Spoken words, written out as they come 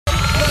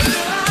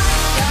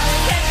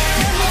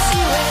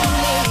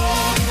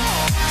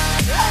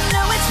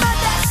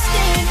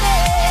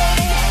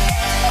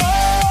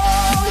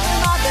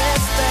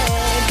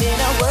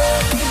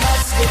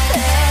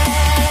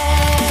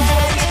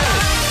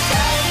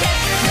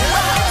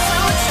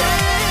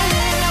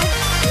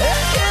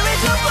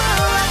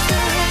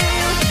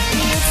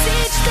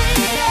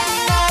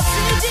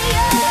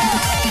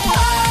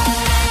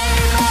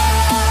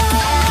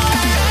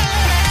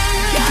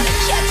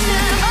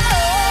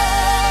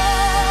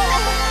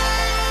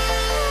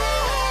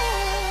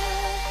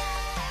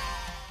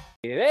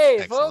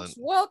folks.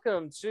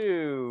 Welcome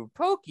to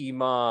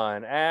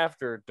Pokemon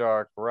After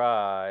Dark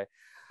Rye.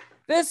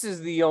 This is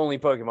the only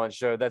Pokemon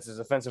show that's as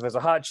offensive as a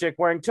hot chick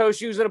wearing toe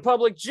shoes in a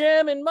public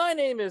gym, and my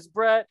name is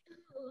Brett.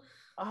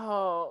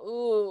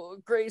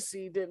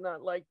 Gracie did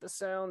not like the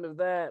sound of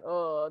that.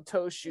 Oh,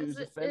 toe shoes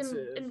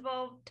offensive.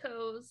 Involved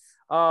toes.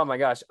 Oh my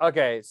gosh.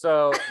 Okay,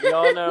 so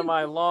y'all know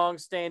my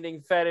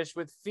long-standing fetish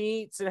with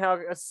feet and how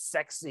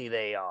sexy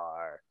they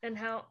are. And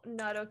how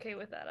not okay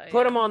with that I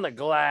Put am. them on the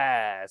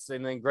glass.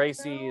 And then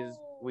Gracie is,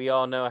 we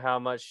all know how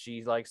much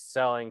she likes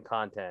selling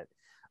content.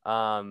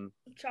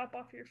 Chop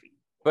off your feet.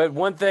 But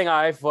one thing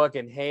I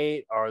fucking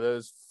hate are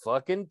those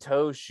fucking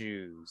toe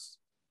shoes.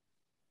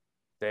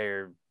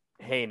 They're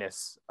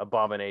heinous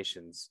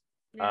abominations.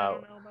 Yeah, I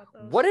don't know about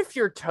those. What if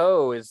your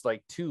toe is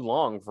like too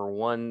long for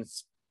one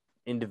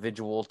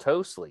individual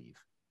toe sleeve?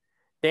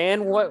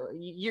 Dan, what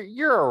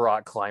you're a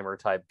rock climber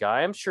type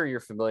guy. I'm sure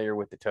you're familiar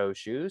with the toe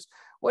shoes.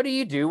 What do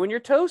you do when your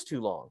toe's too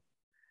long?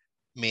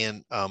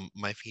 Man,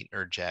 my feet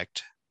are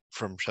jacked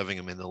from shoving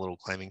them in the little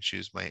climbing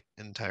shoes my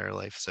entire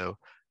life. So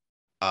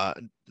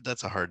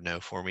that's a hard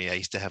no for me. I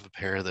used to have a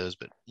pair of those,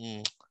 but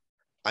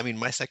I mean,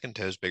 my second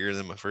toe is bigger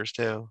than my first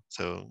toe.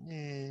 So,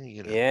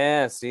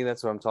 Yeah, see,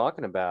 that's what I'm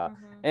talking about.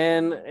 Mm-hmm.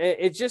 And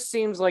it just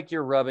seems like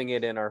you're rubbing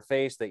it in our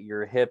face that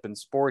you're hip and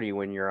sporty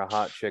when you're a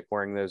hot chick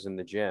wearing those in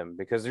the gym,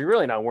 because you're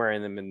really not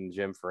wearing them in the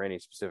gym for any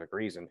specific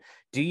reason.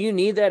 Do you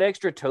need that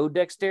extra toe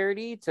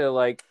dexterity to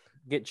like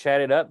get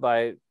chatted up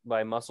by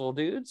muscle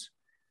dudes?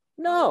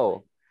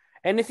 No.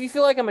 And if you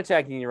feel like I'm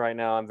attacking you right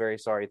now, I'm very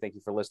sorry. Thank you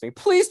for listening.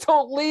 Please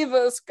don't leave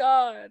us,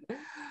 God.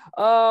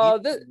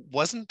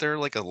 Wasn't there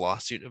like a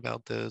lawsuit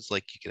about those?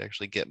 Like you could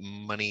actually get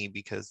money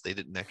because they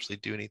didn't actually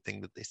do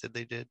anything that they said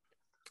they did?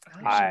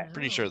 I'm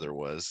pretty sure there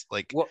was.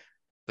 Like,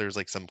 there's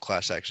like some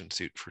class action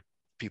suit for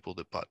people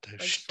that bought toe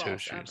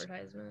shoes.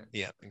 Advertisement.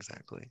 Yeah,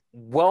 exactly.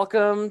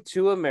 Welcome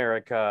to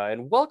America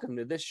and welcome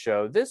to this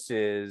show. This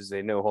is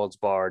a no holds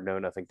barred, no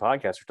nothing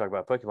podcast. We're talking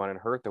about Pokemon and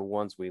hurt the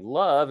ones we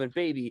love. And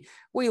baby,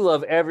 we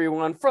love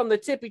everyone from the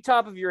tippy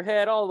top of your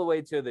head all the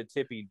way to the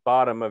tippy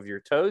bottom of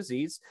your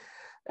toesies.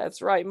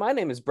 That's right. My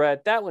name is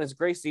Brett. That one is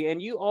Gracie. And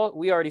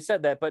we already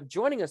said that. But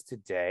joining us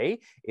today,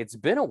 it's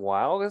been a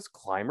while, is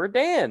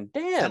ClimberDan.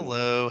 Dan.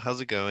 Hello. How's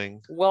it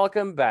going?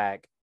 Welcome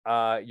back.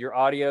 Your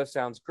audio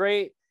sounds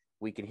great.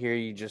 We can hear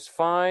you just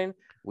fine.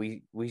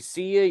 We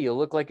see you. You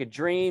look like a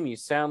dream. You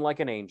sound like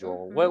an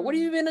angel. Mm-hmm. What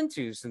have you been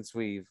into since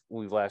we've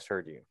last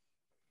heard you?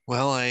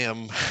 Well, I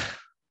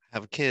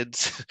have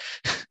kids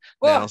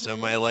now, so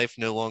my life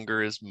no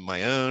longer is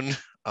my own.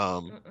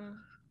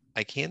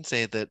 I can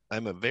say that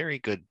I'm a very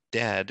good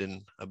dad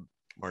and a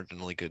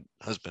marginally good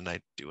husband. I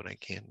do what I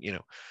can.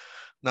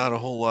 Not a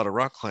whole lot of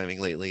rock climbing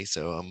lately,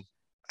 so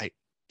I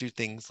do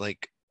things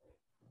like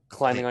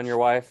climbing on your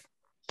wife,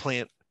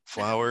 plant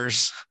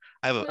flowers.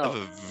 I have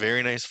a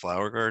very nice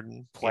flower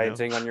garden.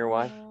 Planting on your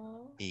wife?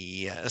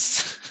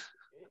 Yes.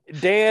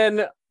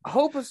 Dan,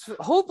 hopelessly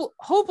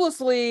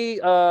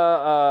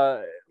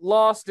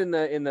lost in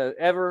the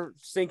ever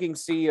sinking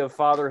sea of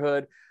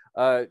fatherhood.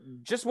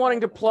 Just wanting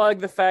to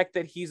plug the fact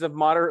that he's a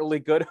moderately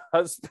good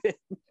husband.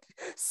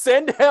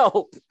 Send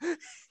help.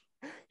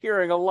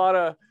 Hearing a lot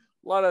of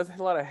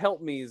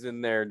help me's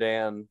in there,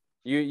 Dan.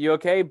 You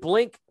okay?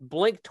 Blink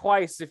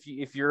twice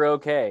if you're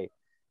okay.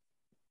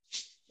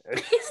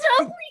 He's not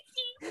blinking.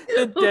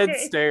 The dead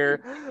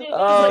stare.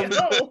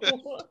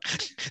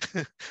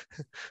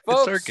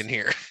 It's dark in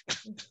here.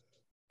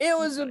 It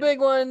was a big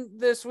one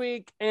this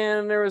week,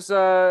 and there's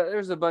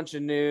a bunch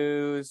of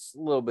news, a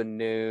little bit of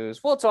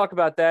news. We'll talk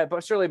about that,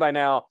 but surely by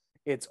now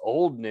it's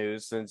old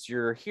news since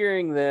you're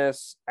hearing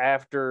this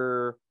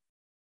after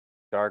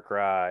Dark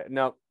Ride.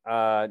 No,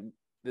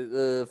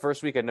 the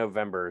first week of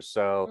November.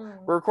 So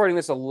we're recording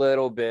this a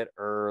little bit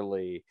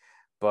early.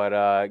 But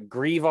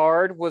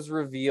Greavard was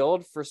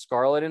revealed for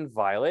Scarlet and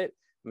Violet.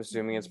 I'm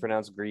assuming it's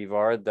pronounced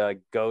Greavard, the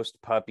ghost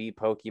puppy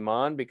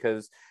Pokemon,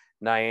 because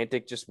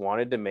Niantic just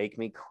wanted to make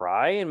me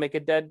cry and make a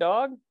dead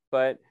dog.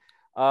 But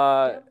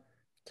tug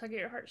at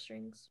your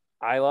heartstrings.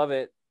 I love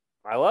it.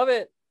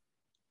 I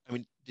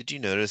mean, did you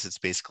notice it's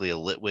basically a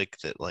Litwick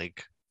that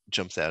like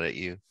jumps out at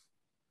you?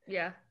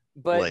 Yeah.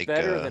 But like,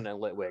 better than a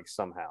Litwick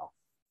somehow.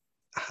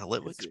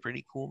 Litwick's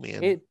pretty cool,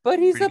 man. But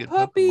he's a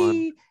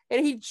puppy,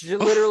 and he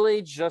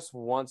literally just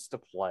wants to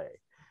play.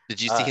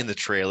 Did you see in the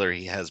trailer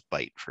he has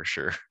bite for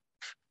sure?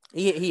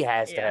 He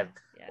has to have,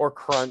 or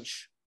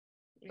Crunch.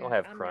 He'll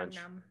have Crunch.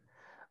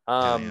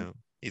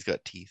 He's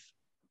got teeth.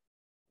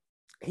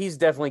 He's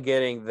definitely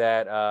getting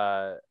that.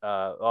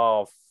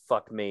 Oh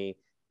fuck me,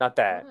 not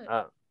that.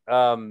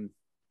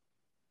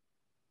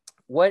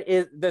 What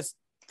is this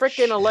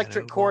freaking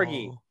electric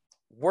corgi?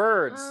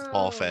 Words.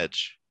 Ball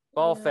fetch.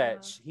 Ball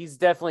fetch. He's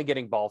definitely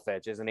getting ball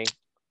fetch, isn't he?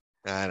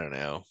 I don't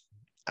know.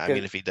 I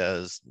mean, if he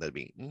does, that'd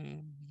be.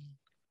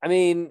 I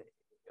mean,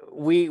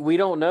 we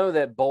don't know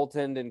that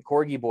Bolton and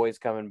Corgi Boy's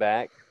coming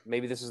back.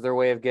 Maybe this is their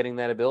way of getting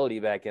that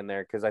ability back in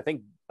there, because I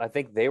think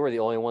they were the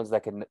only ones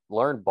that could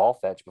learn ball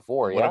fetch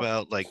before. What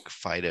about like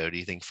Fido? Do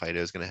you think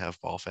Fido's going to have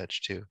ball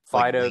fetch too?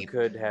 Fido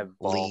could have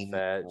ball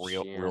fetch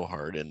real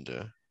hard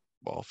into.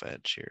 ball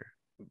fetch here.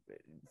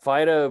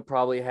 Fido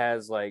probably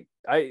has like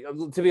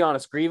to be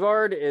honest,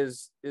 Grievard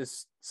is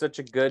such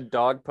a good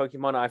dog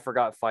Pokemon. I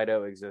forgot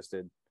Fido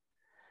existed.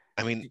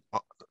 I mean,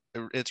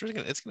 it's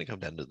gonna come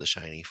down to the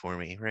shiny for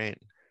me, right?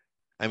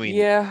 I mean,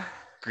 yeah.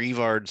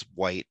 Grievard's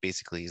white.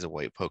 Basically, he's a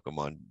white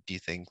Pokemon. Do you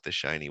think the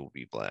shiny will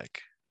be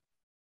black?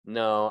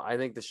 No, I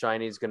think the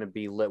shiny is going to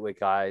be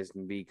Litwick eyes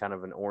and be kind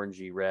of an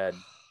orangey red.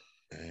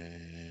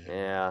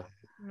 Yeah.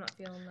 I'm not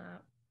feeling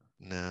that.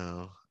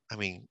 No, I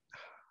mean,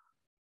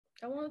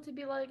 I want it to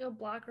be like a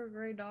black or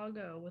gray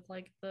doggo with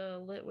like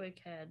the Litwick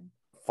head.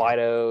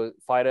 Fido,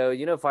 Fido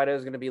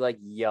is going to be like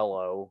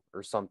yellow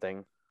or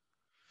something.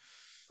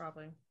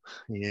 Probably.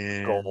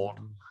 yeah. Gold.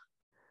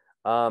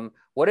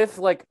 What if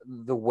like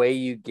the way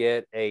you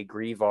get a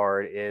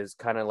Grievard is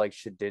kind of like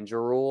Shedinja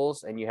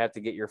rules, and you have to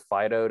get your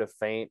Fido to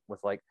faint with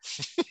like,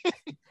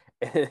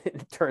 and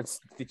it turns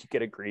you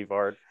get a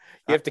Grievard.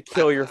 You have to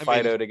kill your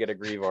Fido to get a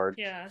Grievard.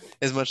 Yeah.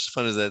 As much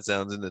fun as that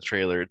sounds, in the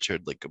trailer, it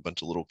showed like a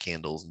bunch of little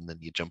candles, and then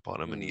you jump on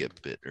them and you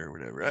get bit or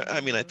whatever. I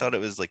mean, I thought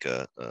it was like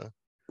a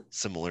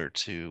similar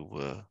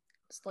to.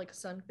 It's like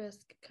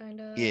Sunfisk kind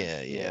of.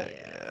 Yeah.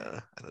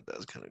 I thought that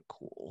was kind of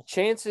cool.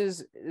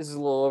 Chances, this is a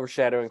little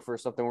overshadowing for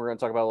something we're going to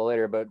talk about a little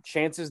later, but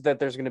chances that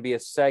there's going to be a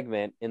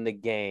segment in the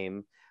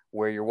game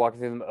where you're walking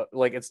through them,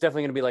 like it's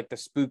definitely going to be like the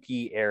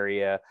spooky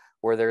area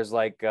where there's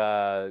like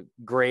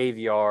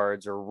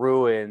graveyards or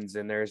ruins,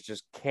 and there's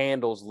just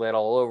candles lit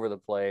all over the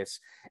place,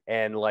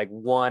 and like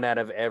one out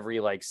of every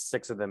like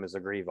 6 of them is a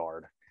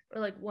Grievard,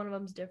 or like one of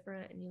them's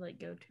different, and you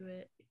like go to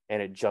it,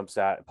 and it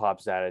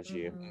pops out at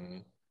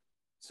you.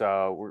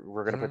 So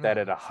we're gonna put that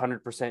at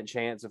 100%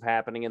 chance of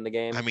happening in the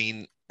game. I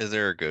mean, is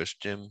there a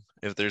ghost gym?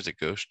 If there's a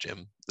ghost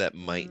gym, that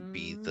might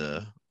be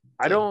the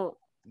I don't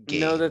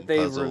know that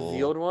they've puzzle.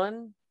 revealed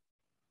one.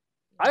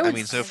 I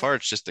mean, so far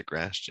it's just the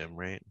grass gym,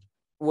 right?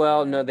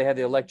 Well, no, they had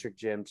the electric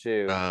gym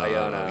too.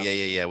 Iona.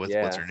 Yeah. With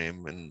what's her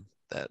name and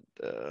that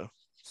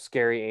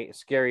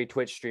scary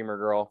Twitch streamer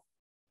girl.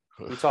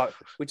 We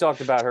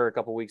talked about her a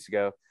couple weeks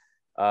ago.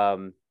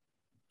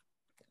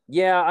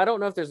 Yeah, I don't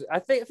know if there's. I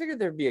figured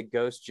there'd be a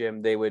ghost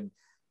gym they would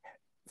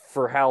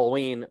for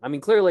Halloween. I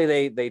mean,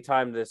 clearly they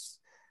timed this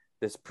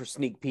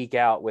sneak peek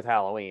out with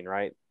Halloween,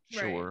 right?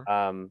 Sure.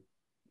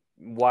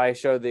 Why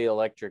show the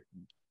electric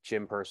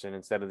gym person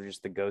instead of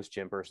just the ghost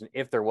gym person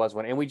if there was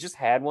one? And we just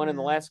had one in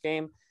the last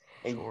game.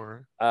 And,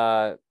 sure.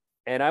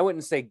 And I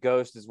wouldn't say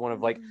ghost is one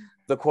of like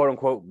the quote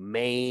unquote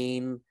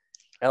main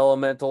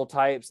elemental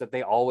types that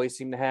they always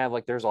seem to have.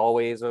 Like there's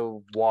always a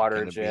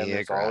water gym,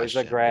 there's always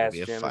a grass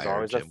gym, there's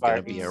always a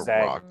fire gym, a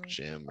rock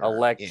gym,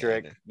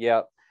 electric.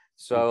 Yep.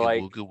 So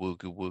like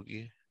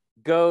woogie.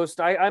 Ghost,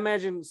 I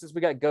imagine since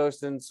we got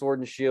Ghost and Sword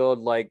and Shield,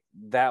 like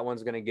that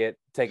one's gonna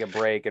take a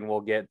break, and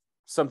we'll get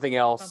something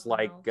else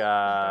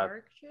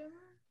dark gym?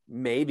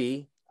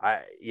 Maybe.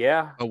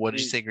 Oh, what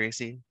did you say,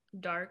 Gracie?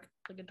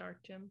 Like a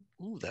dark gym.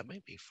 Ooh, that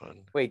might be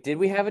fun. Wait, did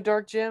we have a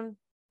dark gym?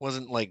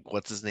 Wasn't like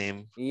what's his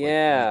name?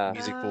 Yeah, like,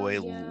 music boy,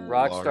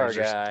 Rockstar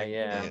guy.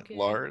 Yeah,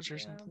 Lars or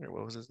something, or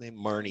what was his name?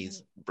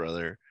 Marnie's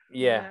brother.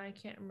 Yeah, I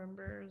can't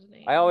remember his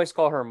name. I always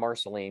call her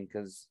Marceline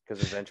because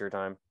Adventure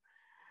Time.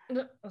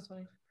 That's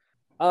funny.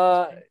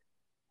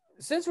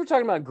 Since we're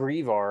talking about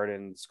Grievard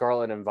and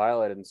Scarlet and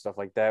Violet and stuff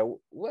like that,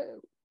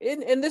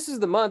 and this is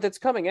the month it's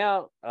coming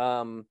out.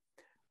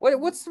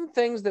 What's some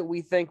things that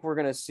we think we're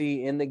gonna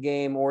see in the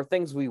game, or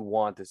things we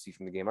want to see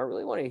from the game? I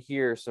really want to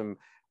hear some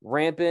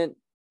rampant,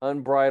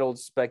 unbridled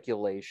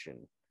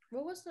speculation.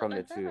 What was from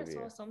the two of you?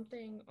 I saw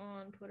something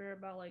on Twitter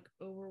about like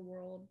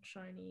overworld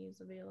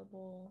shinies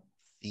available.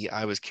 Yeah,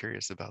 I was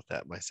curious about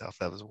that myself.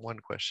 That was one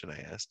question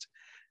I asked.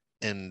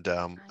 And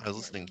I was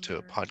listening to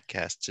a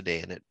podcast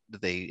today, and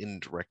they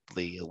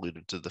indirectly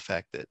alluded to the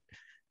fact that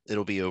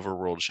it'll be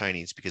overworld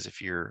shinies, because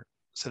if you're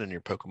sending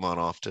your Pokemon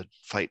off to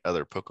fight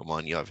other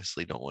Pokemon, you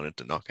obviously don't want it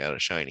to knock out a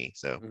shiny.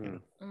 So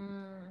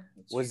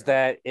was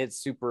that it's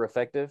super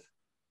effective?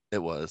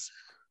 It was.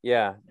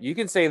 Yeah, you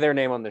can say their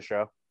name on the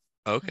show.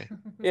 Okay.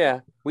 Yeah,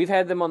 we've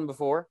had them on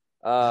before.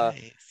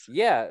 Nice.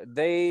 Yeah,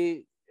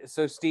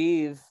 so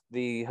Steve,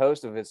 the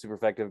host of It's Super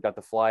Effective, got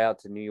to fly out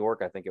to New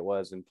York, I think it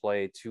was, and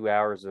play 2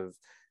 hours of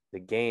the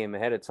game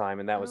ahead of time,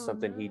 and that was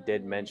something he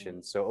did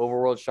mention. So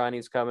Overworld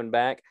Shiny's coming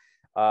back,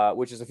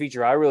 which is a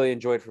feature I really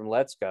enjoyed from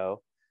Let's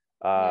Go.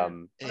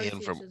 And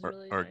from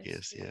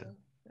Arceus, nice.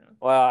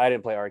 Well, I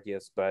didn't play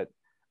Arceus, but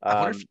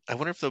I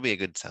wonder if there'll be a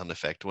good sound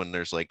effect when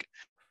there's like,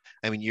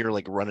 I mean, you're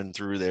like running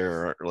through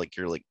there, or like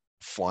you're like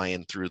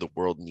flying through the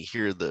world, and you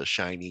hear the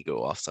shiny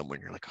go off somewhere,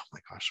 and you're like, oh my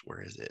gosh,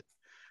 where is it?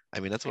 I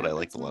mean, that's what I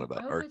liked a lot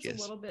about Arceus. It's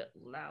a little bit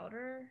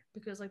louder,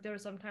 because like there were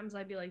sometimes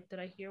I'd be like, did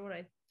I hear what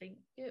I think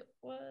it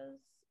was?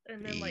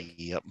 And then like,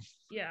 yep.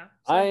 Yeah.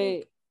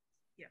 So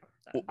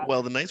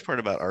well, the nice part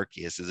about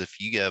Arceus is if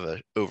you have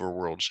a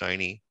overworld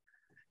shiny,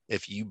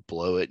 if you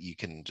blow it, you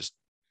can just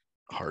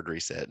hard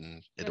reset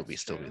and it'll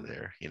still be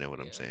there. You know what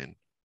I'm saying?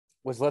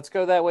 Was Let's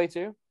Go that way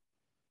too?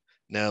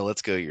 No,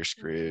 Let's Go, you're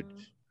screwed.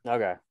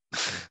 Okay.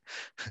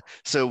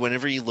 So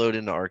whenever you load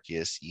into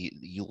Arceus,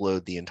 you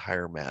load the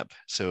entire map.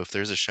 So if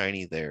there's a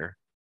shiny there,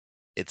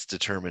 it's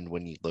determined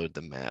when you load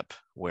the map.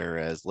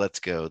 Whereas Let's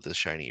Go, the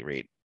shiny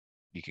rate,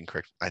 you can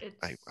correct.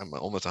 I'm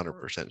almost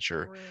 100%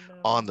 sure random.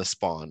 on the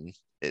spawn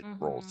it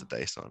rolls the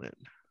dice on it.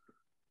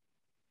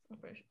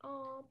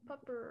 Oh,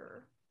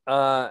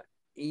 pupper.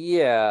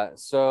 Yeah.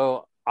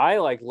 So I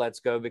like Let's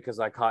Go because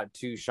I caught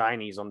 2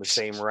 shinies on the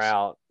same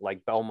route,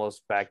 like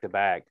almost back to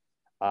back.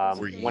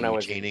 Were you when I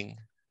was chaining?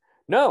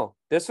 No,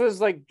 this was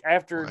like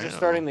after just Wow.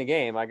 starting the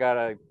game. I got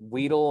a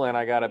Weedle and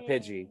I got a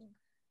Pidgey,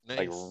 Nice.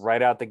 like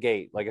right out the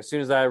gate. Like as soon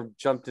as I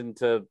jumped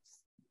into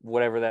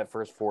whatever that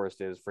first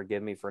forest is,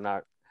 forgive me for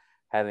not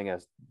having a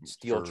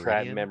steel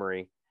trap Viridian?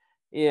 memory.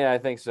 Yeah, I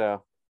think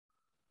so.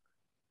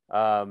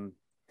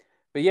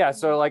 But yeah,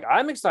 so like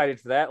I'm excited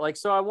for that. Like,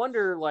 so I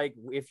wonder, like,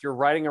 if you're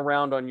riding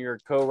around on your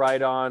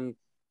co-ride-on,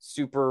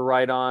 super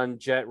ride-on,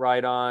 jet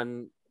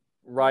ride-on,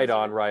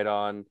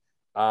 ride-on,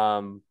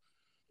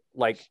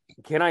 like,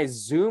 can I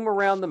zoom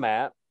around the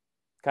map,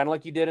 kind of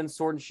like you did in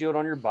Sword and Shield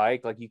on your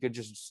bike? Like, you could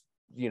just,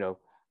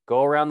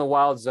 go around the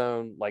wild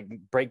zone, like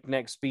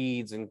breakneck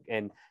speeds,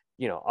 and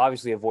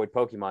obviously avoid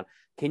Pokemon.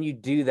 Can you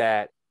do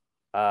that?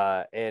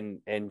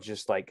 And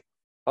just like,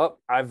 oh,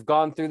 I've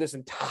gone through this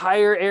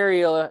entire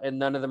area and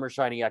none of them are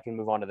shiny. I can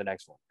move on to the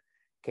next one.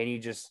 Can you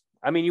just,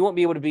 I mean, you won't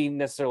be able to be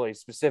necessarily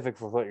specific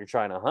for what you're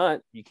trying to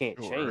hunt. You can't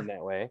chain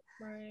that way.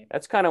 Right.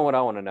 That's kind of what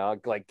I want to know.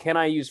 Like, can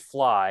I use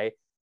fly?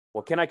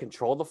 Well, can I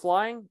control the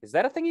flying? Is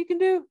that a thing you can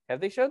do?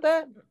 Have they showed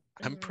that?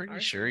 I'm pretty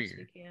sure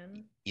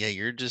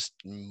you're just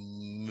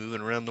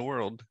moving around the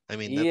world. I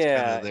mean,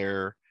 that's kind of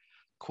their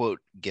quote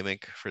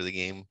gimmick for the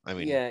game. I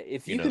mean,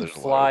 if you can there's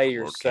fly a lot of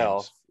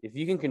yourself, if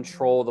you can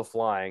control the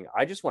flying,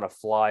 I just want to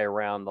fly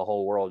around the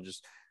whole world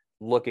just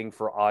looking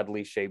for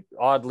oddly shaped,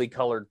 oddly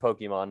colored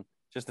Pokemon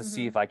just to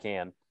see if I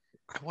can.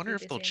 I wonder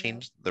if they'll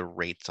change the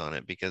rates on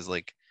it because,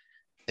 like,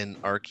 in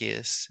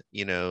Arceus,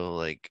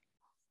 like,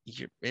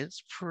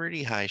 it's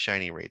pretty high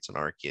shiny rates on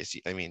Arceus.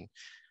 I mean,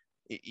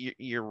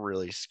 you're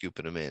really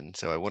scooping them in.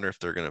 So I wonder if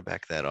they're going to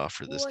back that off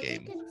for this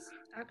game. I think it's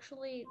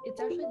actually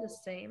the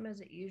same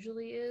as it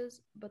usually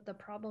is, but the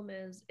problem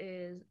is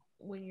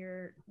when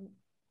you're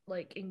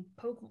like in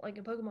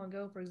Pokemon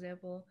Go, for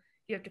example,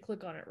 you have to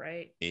click on it,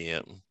 right?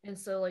 Yeah. And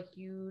so like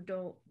you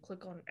don't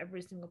click on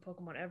every single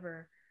Pokemon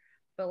ever,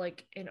 but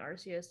like in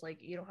Arceus,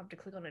 like you don't have to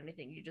click on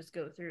anything, you just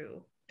go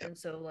through. Yep. And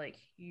so like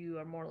you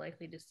are more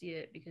likely to see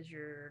it because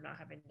you're not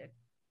having to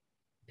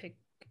pick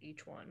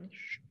each one.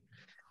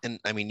 And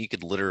I mean, you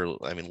could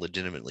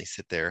legitimately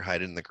sit there,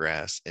 hide in the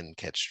grass, and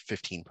catch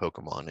 15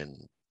 Pokemon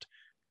in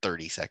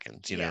 30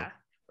 seconds.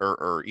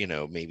 Or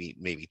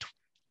maybe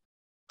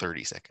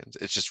 30 seconds.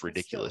 It's just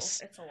ridiculous.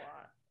 It's a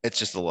lot. It's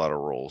just a lot of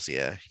rolls.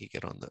 Yeah, you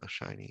get on the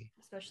shiny.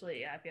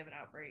 Especially if you have an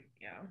outbreak.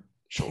 Yeah.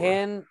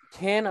 Sure.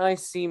 Can I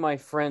see my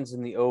friends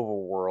in the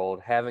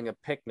overworld having a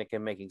picnic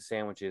and making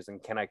sandwiches,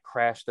 and can I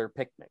crash their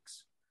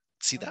picnics?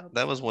 See,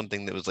 that was one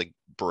thing that was like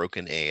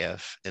broken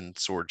AF in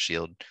Sword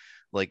Shield.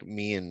 Like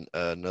me and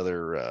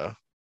another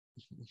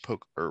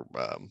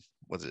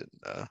what's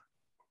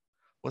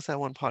that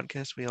one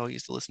podcast we all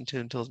used to listen to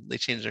until they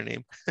changed their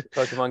name?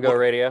 Pokemon Go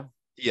Radio.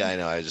 Yeah, I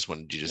know. I just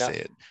wanted you to say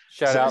it.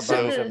 Shout out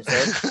bonus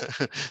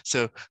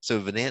episode. So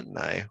Venant and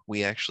I,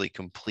 we actually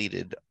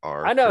completed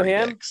our Curry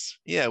him. Decks.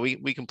 Yeah,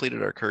 we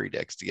completed our Curry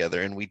decks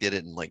together, and we did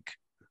it in like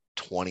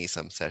 20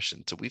 some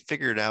sessions. So we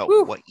figured out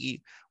what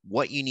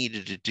you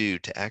needed to do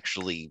to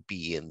actually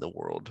be in the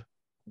world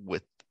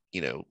with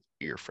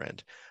your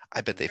friend. I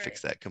bet they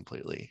fixed that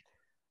completely.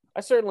 I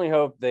certainly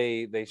hope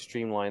they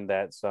streamlined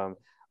that some.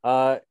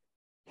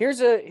 Here's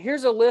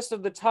a list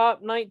of the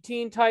top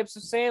 19 types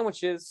of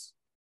sandwiches.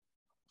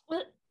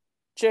 What?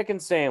 Chicken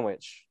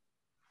sandwich.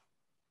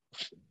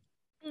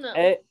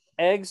 No.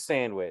 Egg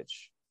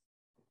sandwich.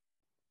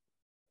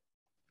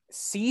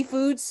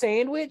 Seafood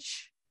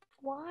sandwich.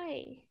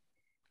 Why?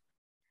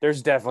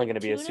 There's definitely going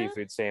to be a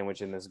seafood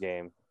sandwich in this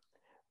game.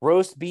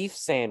 Roast beef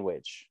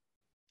sandwich.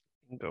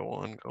 Go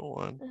on.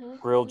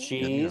 Grilled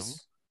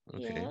cheese.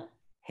 Okay. Yeah.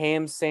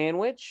 Ham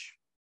sandwich.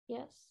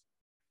 Yes.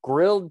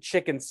 Grilled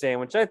chicken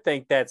sandwich. I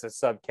think that's a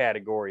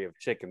subcategory of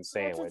chicken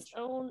sandwich. That's its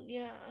own,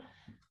 yeah.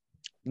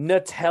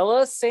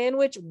 Nutella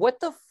sandwich? What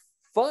the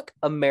fuck,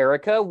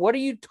 America? What are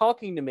you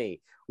talking to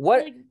me?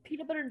 What? Like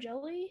peanut butter and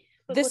jelly?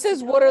 This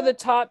is what are the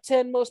top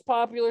 10 most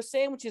popular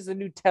sandwiches. The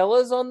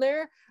Nutella's on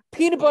there.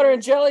 Peanut butter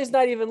and jelly is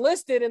not even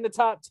listed in the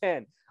top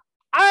 10.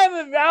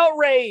 I'm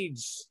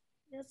outraged.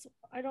 Yes,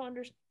 I don't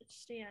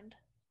understand.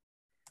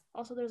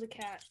 Also, there's a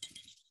cat.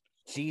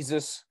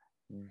 Jesus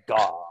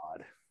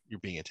God. You're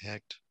being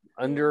attacked.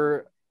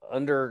 Under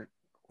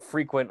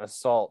frequent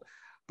assault.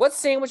 What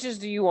sandwiches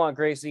do you want,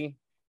 Gracie?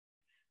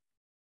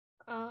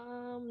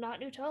 Not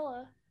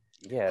Nutella.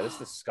 Yeah, this is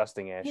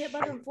disgusting ass. Peanut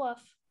butter and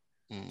fluff.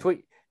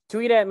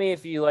 Tweet at me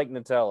if you like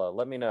Nutella.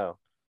 Let me know.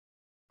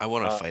 I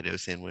want a Fido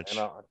sandwich. And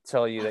I'll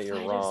tell you that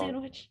you're wrong.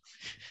 Sandwich.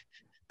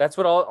 That's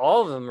what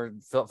all of them are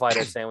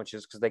Fido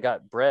sandwiches because they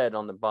got bread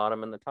on the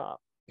bottom and the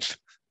top.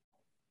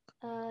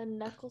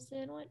 Knuckle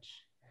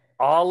sandwich.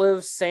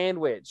 Olive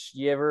sandwich.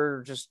 You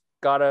ever just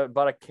bought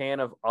a can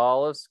of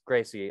olives?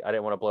 Gracie, I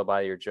didn't want to blow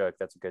by your joke.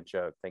 That's a good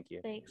joke. Thank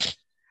you. Thanks.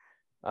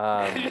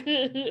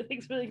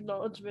 Thanks for the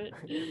acknowledgement.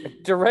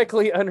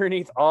 Directly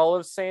underneath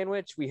olive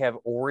sandwich, we have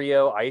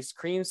Oreo ice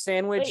cream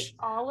sandwich. Wait,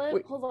 olive?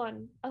 Wait. Hold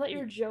on. I thought you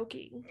were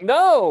joking.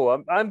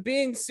 No, I'm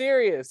being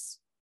serious.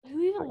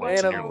 Who even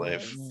likes in your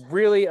life?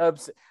 Really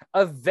upset.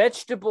 A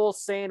vegetable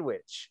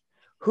sandwich.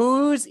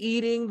 Who's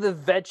eating the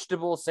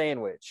vegetable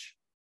sandwich?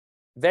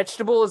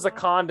 Vegetable is a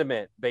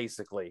condiment,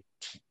 basically.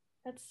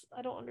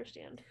 I don't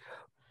understand.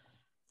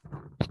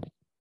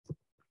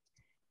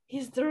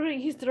 He's throwing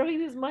his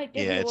mic.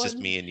 Yeah, everyone. It's just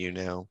me and you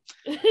now.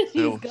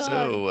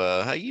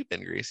 How you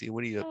been, Gracie?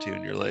 What are you up to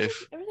in your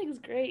life? Everything's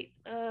great.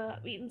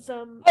 Eating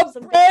some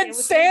bread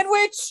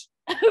sandwich.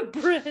 A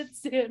bread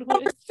sandwich.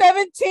 Number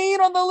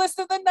 17 on the list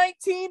of the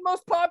 19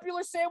 most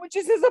popular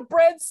sandwiches is a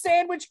bread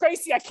sandwich.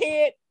 Gracie, I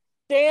can't.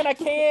 Dan, I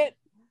can't.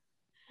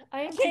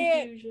 I am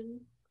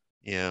confusion.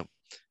 Yeah.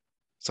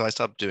 So I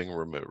stopped doing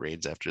remote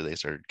raids after they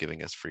started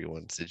giving us free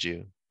ones. Did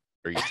you?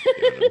 Or are you still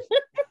giving them?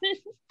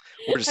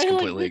 We're just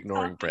completely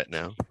ignoring Brett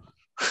now.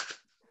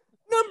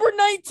 Number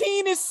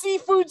 19 is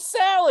seafood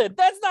salad.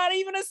 That's not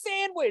even a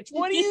sandwich.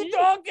 What are you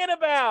talking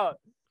about?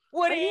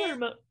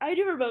 I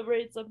do remote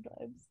raids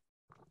sometimes.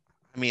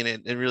 I mean,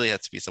 it really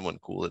has to be someone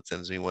cool that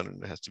sends me one,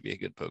 and it has to be a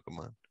good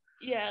Pokemon.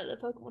 Yeah, the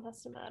Pokemon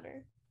has to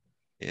matter.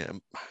 Yeah,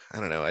 I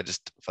don't know. I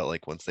just felt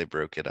like once they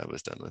broke it, I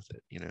was done with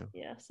it,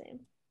 Yeah, same.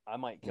 I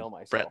might kill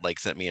myself. Brett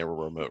sent me a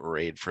remote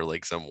raid for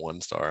some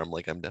 1-star. I'm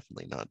like, I'm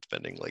definitely not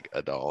spending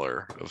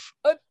 $1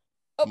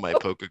 of my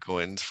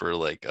Pokecoins for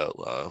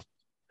a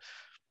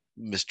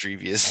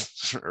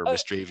mischievous or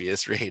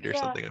mischievous raid or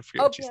something. I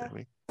forget what you sent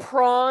me.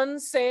 Prawn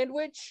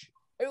sandwich.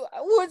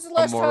 When's the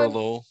last time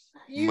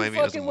you Maybe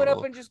fucking went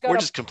up and just got We're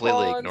just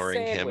completely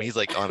ignoring sandwich.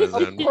 him. He's on his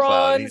own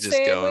cloud. He's just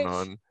going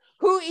on.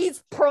 Who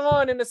eats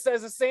prawn as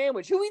a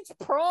sandwich? Who eats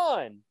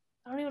prawn?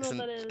 I don't even know what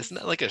that is. Isn't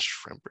that like a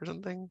shrimp or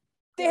something?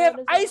 They have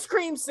ice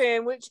cream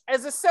sandwich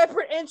as a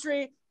separate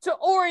entry to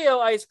Oreo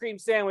ice cream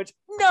sandwich.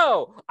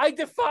 No, I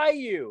defy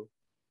you.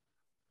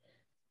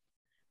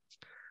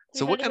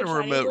 So what kind of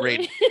remote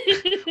raid?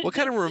 What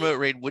kind of remote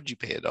raid would you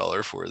pay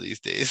 $1 for these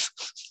days?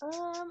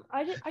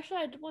 I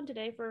did one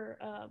today for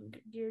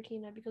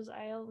Giratina because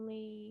I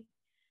only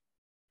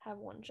have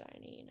one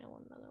shiny and I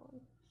want another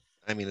one.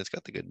 I mean, it's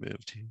got the good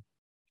move too.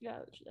 Yeah,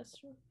 that's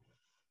true.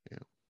 Yeah.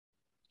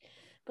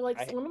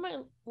 But one of my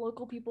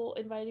local people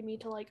invited me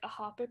to a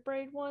Hoppip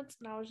raid once,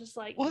 and I was just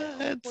like, what?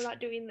 No, we're not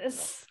doing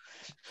this.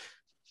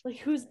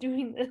 Who's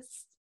doing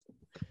this?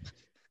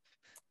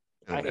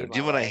 I don't know. Do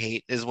you know what I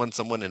hate is when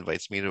someone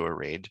invites me to a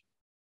raid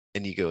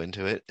and you go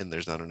into it and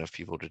there's not enough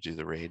people to do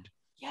the raid.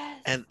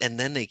 Yes. And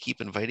then they keep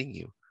inviting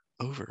you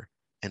over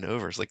and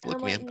over. It's like,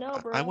 look, man, no,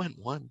 I went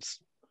once.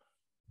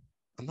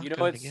 I'm not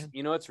going again.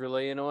 You know what's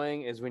really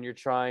annoying is when you're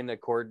trying to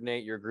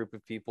coordinate your group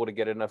of people to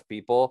get enough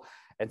people,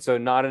 and so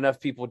not enough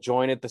people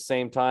join at the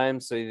same time,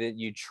 so that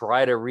you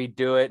try to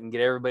redo it and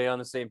get everybody on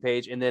the same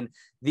page, and then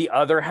the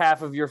other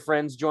half of your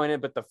friends join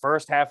it, but the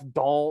first half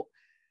don't.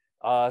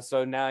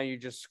 So now you're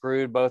just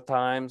screwed both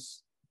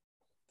times.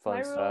 My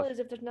rule is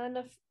if there's not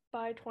enough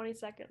by 20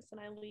 seconds, then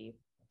I leave.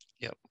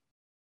 Yep.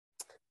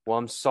 Well,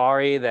 I'm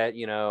sorry that,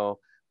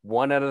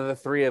 one out of the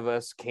three of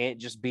us can't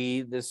just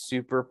be this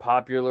super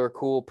popular,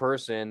 cool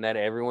person that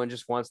everyone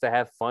just wants to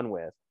have fun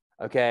with.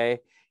 Okay?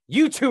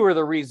 You two are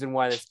the reason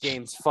why this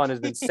game's fun has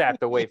been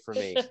sapped away from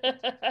me.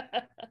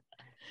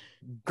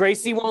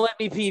 Gracie won't let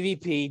me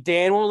PvP.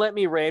 Dan won't let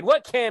me raid.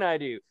 What can I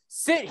do?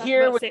 Sit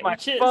here with my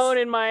phone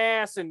in my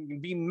ass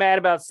and be mad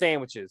about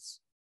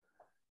sandwiches.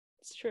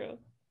 It's true.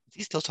 Is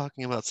he still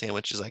talking about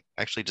sandwiches? I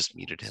actually just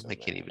muted him. I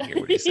can't even hear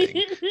what he's saying.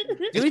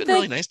 It's been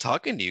really nice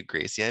talking to you,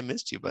 Gracie. I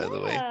missed you, by the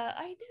way. Yeah,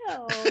 I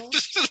know.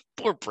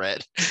 Poor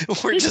Brett.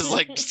 We're just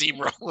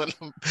steamrolling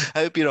him. I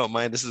hope you don't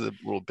mind. This is a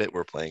little bit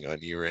we're playing on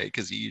you, right?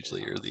 Because you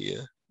usually are the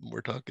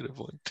more talkative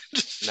one.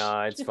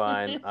 No, it's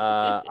fine.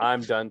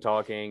 I'm done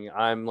talking.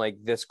 I'm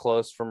this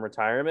close from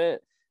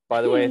retirement.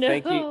 By the way,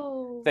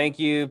 thank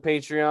you,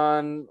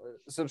 Patreon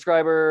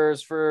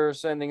subscribers, for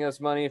sending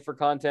us money for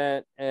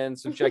content and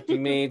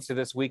subjecting me to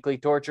this weekly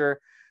torture.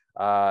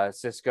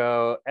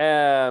 Cisco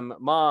M,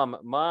 Mom,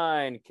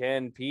 Mine,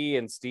 Ken P,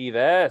 and Steve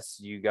S.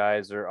 You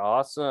guys are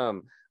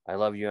awesome. I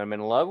love you. I'm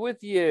in love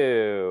with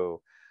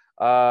you.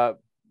 Before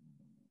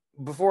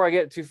I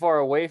get too far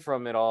away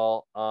from it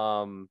all,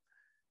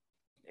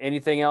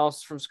 anything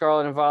else from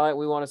Scarlet and Violet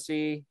we want to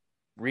see?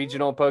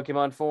 Regional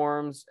Pokemon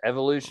forms,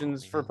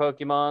 evolutions for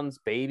Pokemons,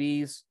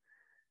 babies,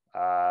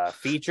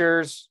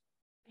 features,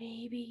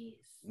 babies.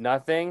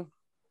 Nothing.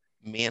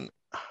 Man,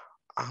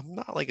 I'm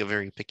not a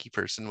very picky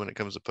person when it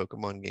comes to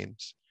Pokemon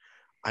games.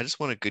 I just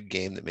want a good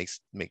game that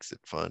makes it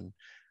fun.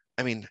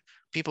 I mean,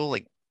 people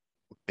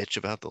bitch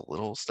about the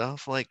little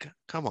stuff.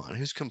 Come on,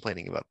 who's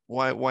complaining about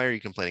why are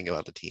you complaining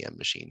about the TM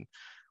machine?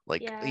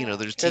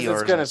 There's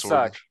TRs it's gonna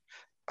suck.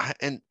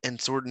 And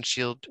Sword and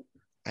Shield,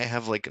 I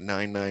have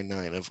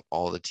 999 of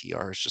all the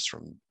TRs just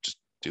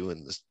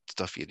doing the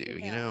stuff you do.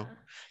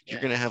 You're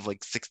gonna have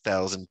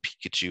 6,000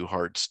 Pikachu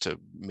hearts to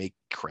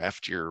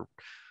craft your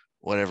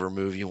whatever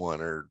move you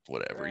want or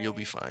whatever. Right. You'll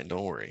be fine.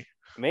 Don't worry.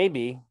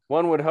 Maybe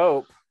one would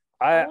hope.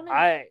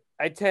 I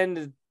I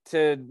tend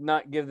to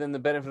not give them the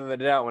benefit of the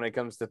doubt when it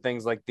comes to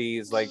things like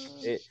these. Like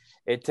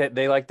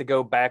they like to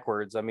go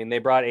backwards. I mean, they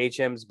brought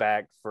HMs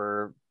back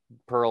for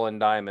Pearl and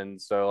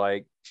Diamond, so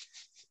like,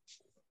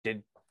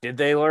 did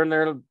they learn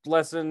their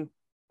lesson?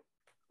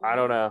 I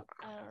don't know.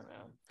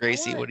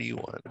 Gracie, what do you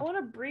want? I want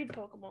to breed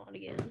Pokemon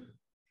again.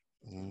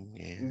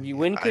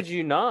 When could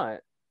you not?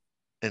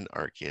 An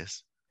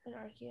Arceus.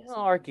 Well,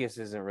 Arceus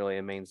isn't really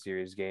a main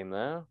series game,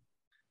 though.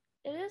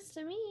 It is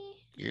to me.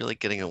 You're like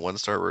getting a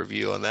 1-star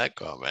review on that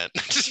comment.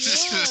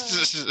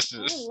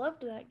 Yeah, I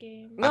loved that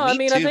game. No, I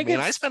mean, too, I think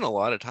I spent a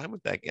lot of time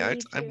with that game.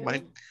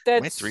 My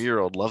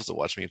 3-year-old loves to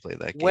watch me play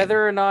that game.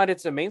 Whether or not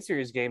it's a main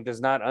series game does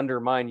not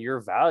undermine your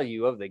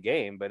value of the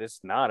game, but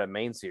it's not a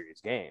main series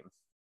game.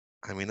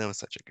 I mean, that was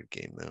such a good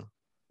game, though.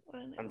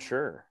 I'm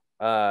sure.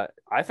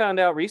 I found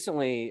out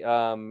recently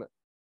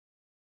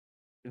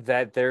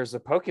that there's a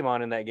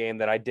Pokemon in that game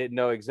that I didn't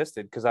know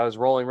existed because I was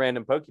rolling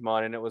random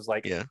Pokemon and it was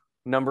like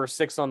number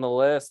 6 on the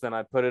list, and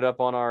I put it up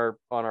on our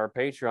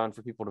Patreon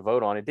for people to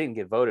vote on. It didn't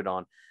get voted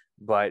on,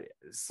 but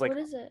it's like, what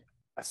is it?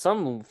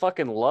 Some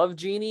fucking love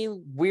genie,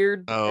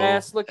 weird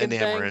ass looking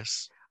thing.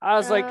 I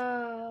was like,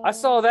 I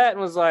saw that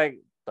and was like,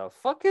 the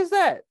fuck is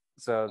that?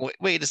 So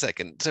wait a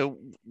second. So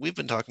we've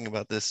been talking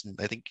about this, and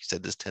I think you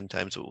said this 10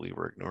 times, but we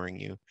were ignoring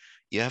you.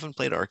 You haven't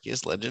played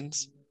Arceus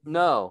Legends?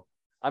 No,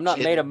 I'm not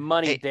made of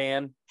money,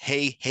 Dan.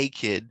 Hey,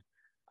 kid.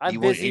 I'm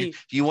busy.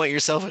 You want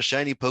yourself a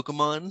shiny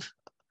Pokemon?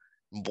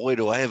 Boy,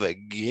 do I have a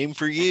game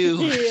for you.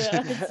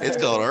 It's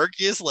called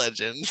Arceus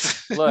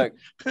Legends. Look,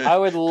 I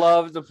would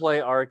love to play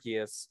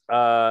Arceus.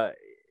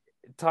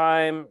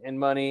 Time and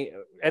money.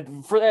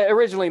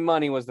 Originally,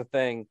 money was the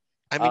thing.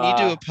 I mean, you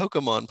do a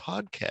Pokemon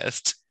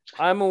podcast.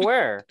 I'm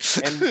aware.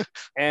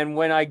 And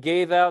when I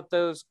gave out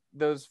those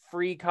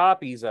free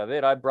copies of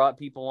it, I brought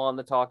people on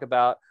to talk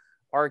about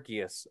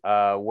Arceus,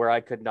 where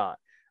I could not.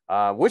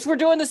 Which we're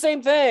doing the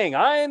same thing.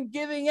 I am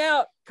giving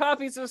out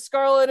copies of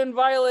Scarlet and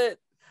Violet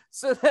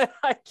so that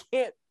I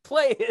can't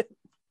play it.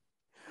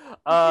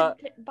 You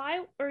should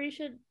buy, or you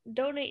should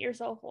donate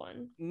yourself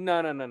one.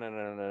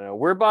 No.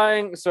 We're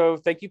buying. So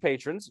thank you,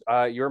 patrons.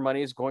 Your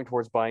money is going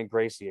towards buying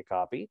Gracie a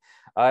copy.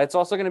 It's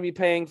also going to be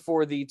paying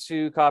for the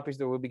 2 copies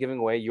that we'll be giving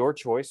away. Your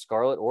choice,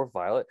 Scarlet or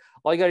Violet.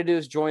 All you got to do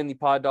is join the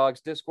Pod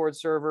Dogs Discord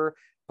server,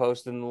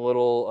 post in the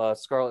little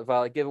Scarlet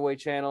Violet giveaway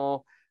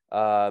channel.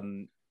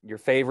 Your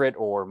favorite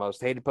or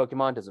most hated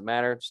Pokemon, doesn't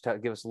matter. Just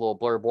give us a little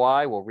blurb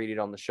why. We'll read it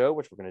on the show,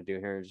 which we're going to do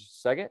here in just a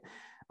second.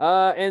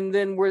 And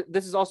then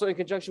this is also in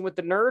conjunction with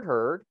the Nerd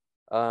Herd.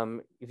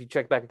 If you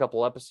check back a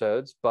couple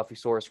episodes,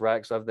 Buffysaurus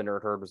Rex of the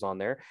Nerd Herd was on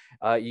there.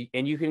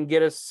 You can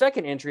get a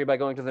second entry by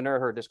going to the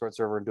Nerd Herd Discord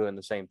server and doing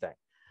the same thing.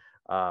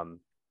 It's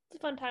a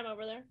fun time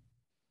over there.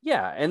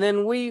 Yeah, and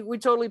then we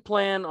totally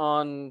plan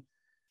on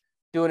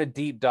doing a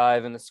deep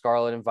dive into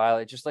Scarlet and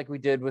Violet, just like we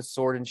did with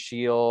Sword and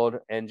Shield,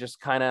 and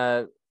just kind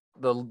of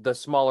the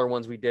smaller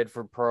ones we did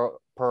for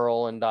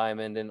Pearl and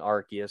Diamond and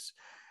Arceus.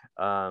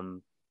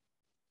 But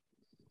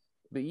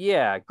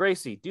yeah,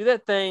 Gracie, do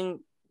that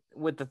thing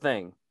with the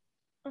thing.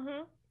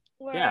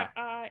 Where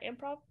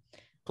improv.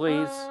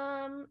 Please.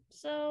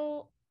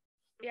 So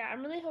yeah,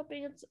 I'm really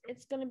hoping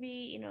it's gonna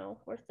be,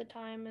 worth the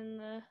time and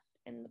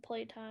the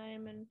play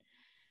time, and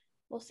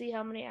we'll see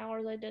how many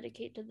hours I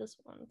dedicate to this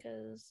one,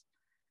 because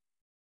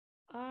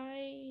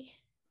I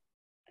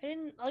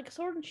didn't like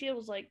Sword and Shield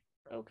was like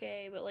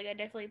okay, but like I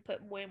definitely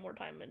put way more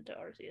time into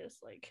Arceus,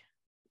 like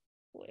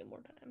way more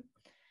time.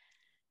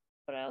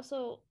 But I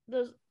also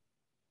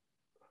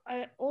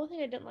only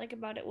thing I didn't like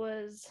about it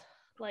was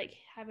like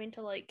having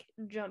to like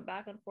jump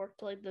back and forth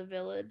to like the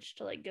village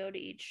to like go to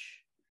each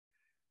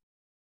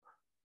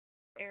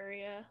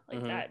area.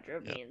 Like that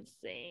drove me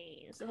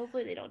insane. So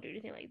hopefully they don't do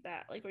anything like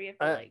that. Like where you have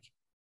to like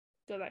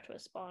go back to a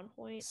spawn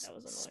point. That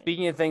was annoying.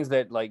 Speaking of things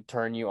that like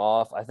turn you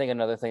off, I think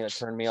another thing that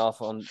turned me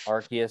off on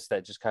Arceus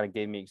that just kind of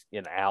gave me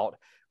an out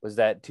was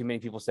that too many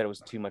people said it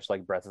was too much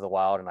like Breath of the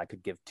Wild, and I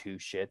could give 2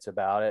 shits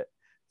about it.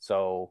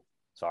 So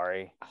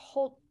sorry.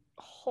 Hold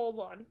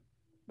on.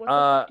 What the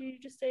fuck did you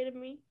just say to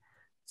me?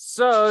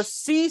 So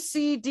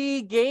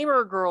CCD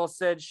Gamer Girl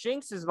said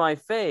Shinx is my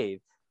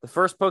fave. The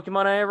first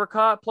Pokemon I ever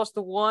caught, plus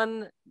the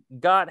one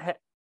got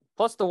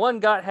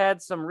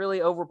had some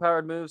really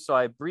overpowered moves, so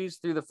I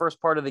breezed through the first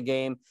part of the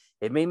game.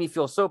 It made me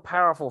feel so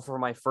powerful for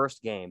my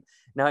first game.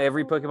 Now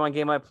every Pokemon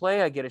game I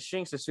play, I get a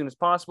Shinx as soon as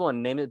possible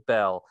and name it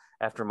Belle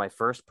after my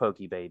first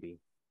Pokebaby.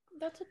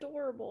 That's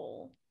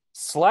adorable.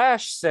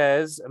 Slash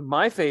says,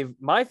 my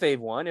fave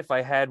one, if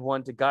I had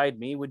one to guide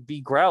me, would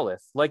be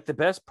Growlithe, like the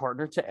best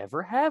partner to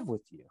ever have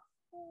with you.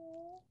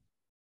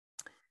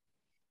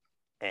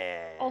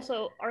 And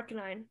also,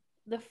 Arcanine,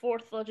 the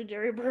 4th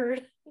legendary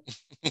bird.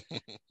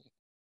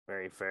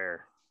 Very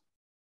fair.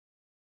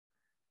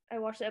 I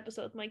watched the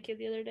episode with my kid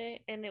the other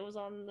day, and it was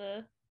on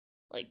the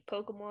like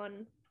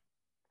Pokemon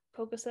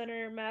Poke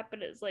Center map,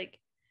 and it's like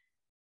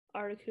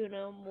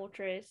Articuno,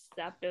 Moltres,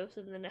 Zapdos,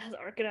 and then it has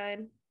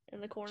Arcanine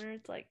in the corner.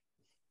 It's like,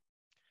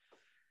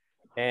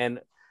 and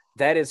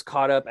that is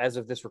caught up as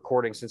of this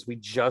recording, since we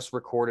just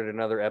recorded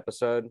another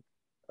episode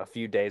a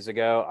few days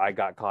ago. I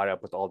got caught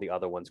up with all the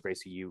other ones.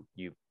 Gracie, you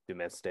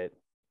missed it.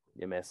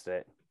 You missed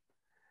it.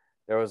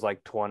 There was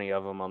like 20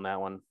 of them on that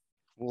one.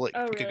 Well, like,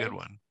 pick really? a good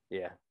one.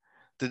 Yeah.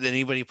 Did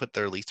anybody put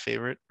their least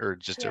favorite, or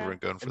just everyone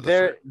going for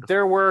the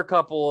there were a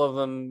couple of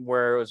them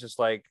where it was just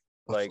like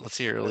let's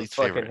hear your least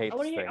fucking favorite. hate I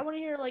want this to thing.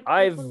 hear like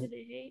I've- which one did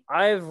they hate?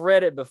 I've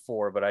read it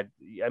before, but I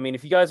mean,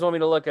 if you guys want me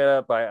to look it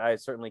up, I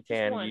certainly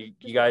can. one, You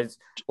just guys,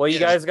 well, you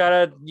guys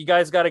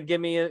gotta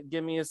give me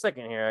a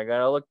second here. I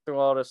gotta look through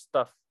all this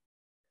stuff.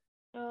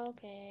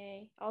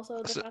 Okay.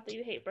 Also, the fact that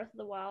you hate Breath of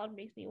the Wild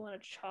makes me want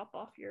to chop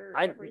off your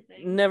I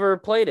everything. never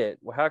played it.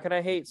 How can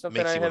I hate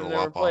something Makes I you have want to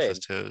never lop off played? his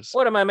toes.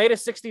 What am I made of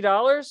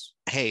 $60?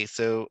 Hey,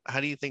 so how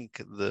do you think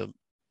the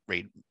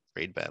raid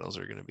battles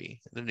are going to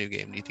be in the new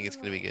game? Do you think it's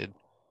going to be good?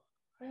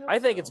 I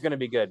think it's going to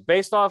be good.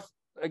 Based off,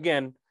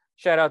 again,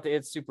 shout out to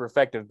It's Super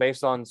Effective.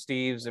 Based on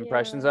Steve's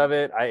impressions of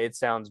it, it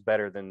sounds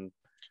better than,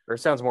 or it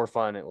sounds more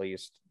fun at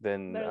least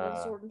than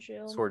Sword and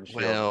Shield.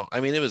 Well, I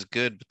mean, it was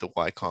good, but the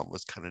YCOM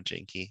was kind of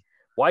janky.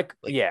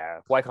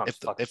 YCOMs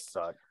fucking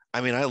suck.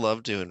 I mean, I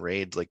love doing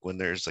raids. Like when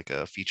there's like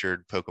a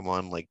featured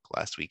Pokemon, like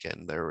last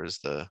weekend, there was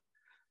the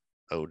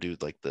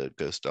the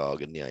ghost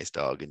dog and the ice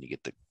dog, and you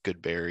get the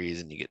good berries,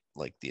 and you get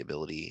like the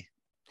ability.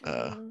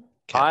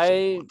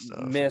 I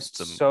missed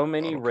so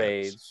many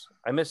raids.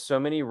 I missed so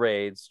many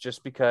raids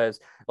just because,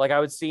 like, I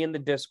would see in the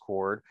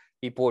Discord,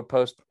 people would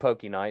post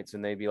Poke Nights,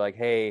 and they'd be like,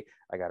 "Hey,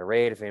 I got a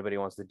raid. If anybody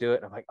wants to do it,"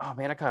 and I'm like, "Oh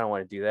man, I kind of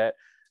want to do that."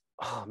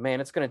 Oh man,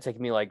 it's gonna take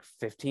me like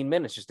 15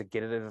 minutes just to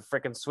get it in the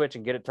freaking Switch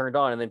and get it turned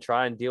on, and then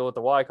try and deal with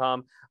the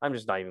YCOM. I'm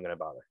just not even gonna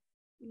bother.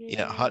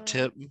 Yeah, hot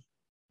tip: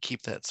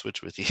 keep that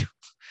Switch with you.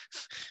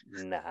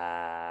 Nah.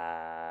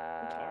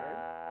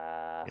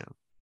 Yeah.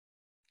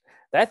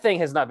 That thing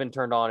has not been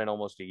turned on in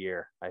almost a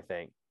year, I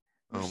think.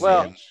 Oh,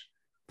 well,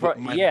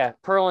 man.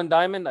 Pearl and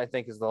Diamond, I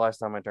think, is the last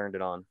time I turned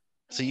it on.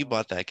 So you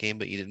bought that game,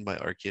 but you didn't buy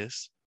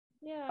Arceus?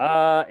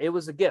 Yeah. It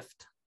was a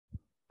gift.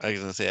 I was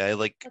gonna say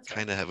I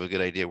kind of have a good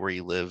idea where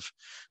you live.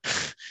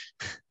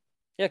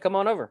 Yeah, come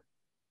on over.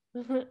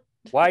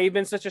 Why you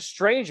been such a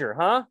stranger,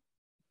 huh?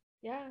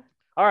 Yeah.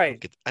 All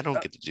right. I don't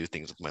get to do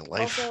things with my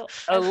life. Also,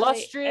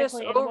 Illustrious I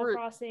play Animal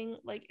Crossing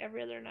like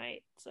every other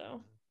night,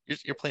 so.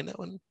 You're playing that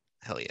one?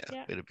 Hell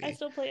yeah. Way to be. I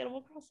still play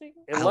Animal Crossing.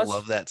 I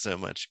love that so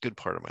much. Good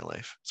part of my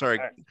life. Sorry.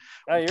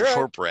 You're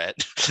poor right. Brett.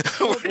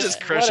 We're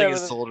just crushing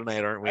his soul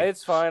tonight, aren't we?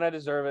 It's fine. I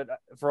deserve it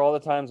for all the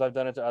times I've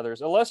done it to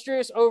others.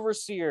 Illustrious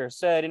Overseer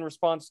said in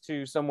response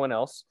to someone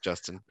else,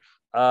 Justin.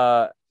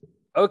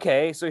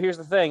 Okay, so here's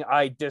the thing.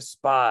 I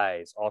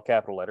despise, all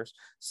capital letters,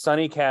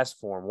 Sunny cast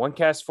form. 1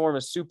 cast form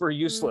is super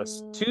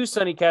useless. 2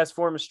 Sunny cast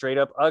form is straight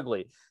up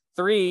ugly.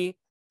 3,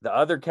 the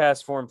other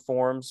cast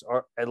forms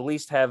are at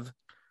least have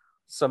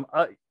some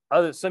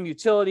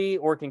utility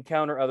or can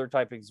counter other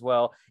typings as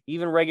well.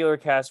 Even regular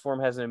cast form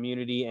has an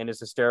immunity and is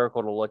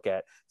hysterical to look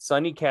at.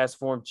 Sunny cast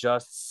form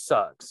just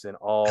sucks in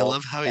all. I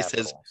love how capitals. He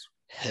says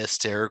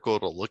hysterical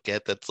to look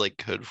at. That's like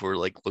code for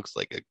like looks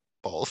like a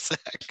ball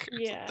sack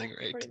or something,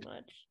 right? Pretty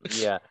much.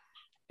 Yeah.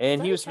 And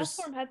Sunny he was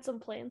cast form had some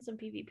play in some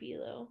PvP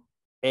though.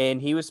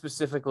 And he was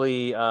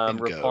specifically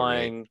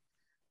replying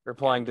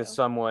to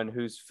someone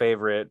whose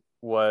favorite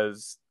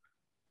was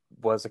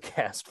a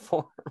cast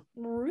form.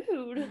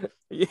 Rude.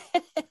 Yeah.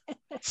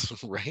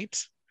 Right?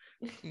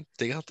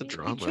 Dig out the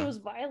drama. He chose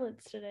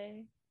violence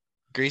today.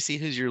 Gracie,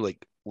 who's your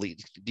like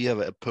lead? Do you have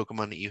a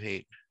Pokemon that you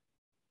hate?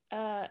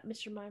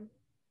 Mr. Mime.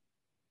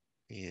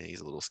 Yeah,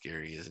 he's a little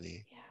scary, isn't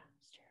he? Yeah,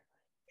 it's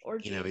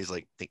terrifying. Or he's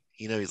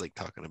like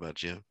talking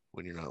about you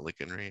when you're not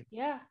looking, right?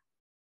 Yeah.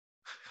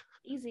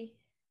 Easy.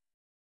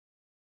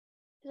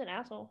 He's an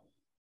asshole.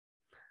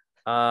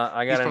 He's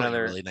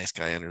another a really nice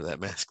guy under that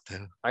mask,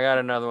 though. I got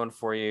another one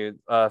for you.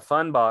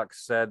 Funbox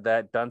said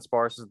that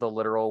Dunsparce is the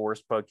literal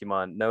worst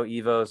Pokemon. No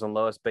Evos and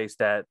lowest base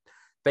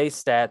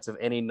stats of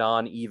any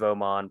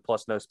non-Evomon,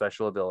 plus no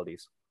special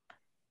abilities.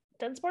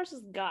 Dunsparce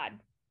is God,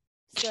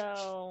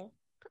 so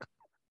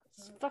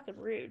it's fucking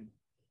rude.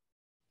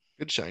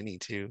 Good shiny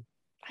too.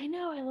 I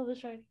know. I love the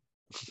shiny.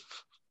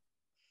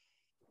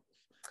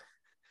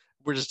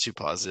 We're just too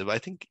positive.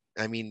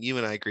 I mean, you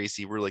and I,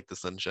 Gracie, we're like the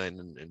sunshine,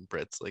 and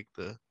Brett's like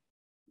the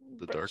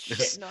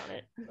darkness. On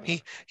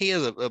it. He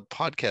has a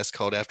podcast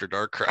called After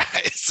Dark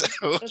Cry. So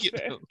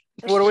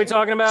what are we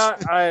talking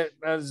about? I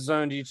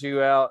zoned you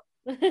two out.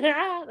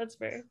 That's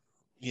fair.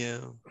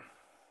 Yeah.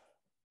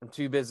 I'm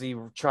too busy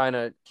trying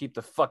to keep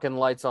the fucking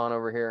lights on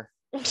over here.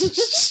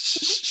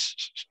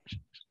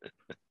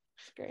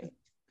 Great.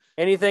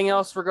 Anything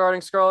else regarding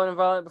Scarlet and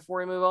Violet before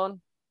we move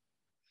on?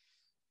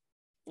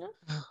 No.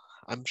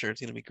 I'm sure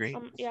it's gonna be great.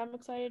 Yeah, I'm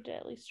excited to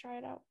at least try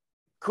it out.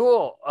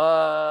 Cool.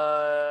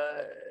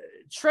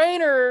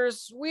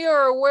 Trainers, we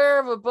are aware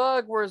of a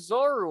bug where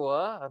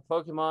Zorua, a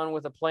Pokemon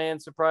with a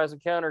planned surprise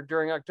encounter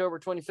during October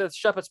 25th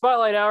Shuppet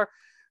Spotlight Hour,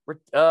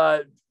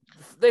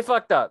 they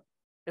fucked up.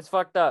 It's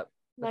fucked up.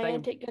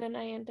 Niantic got a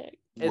Niantic.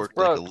 Worked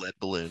like a lead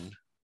balloon.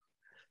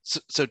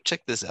 So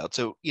check this out.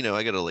 So,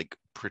 I gotta like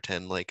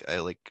pretend like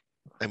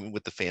I'm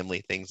with the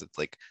family things. It's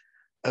like,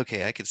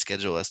 okay, I could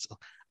schedule us.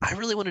 I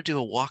really want to do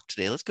a walk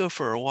today. Let's go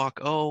for a walk.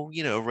 Oh,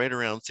 right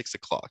around 6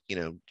 o'clock,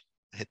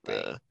 hit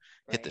the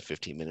hit the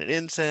 15-minute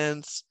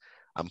incense.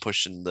 I'm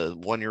pushing the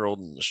 1-year-old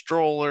in the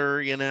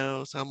stroller,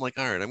 So I'm like,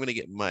 all right, I'm gonna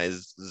get my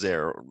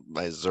zero.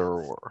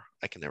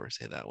 I can never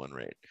say that one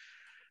right.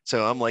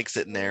 So I'm like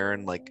sitting there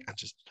and like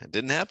it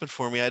didn't happen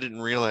for me. I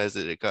didn't realize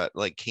that it got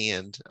like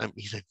canned. I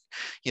mean,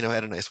 I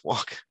had a nice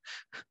walk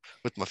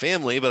with my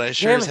family, but I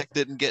sure as heck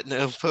didn't get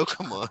no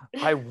Pokemon.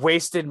 I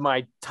wasted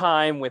my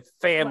time with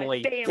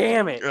family.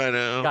 Damn it. I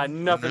know. Got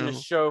nothing to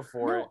show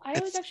for it. I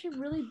was actually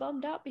really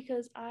bummed out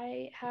because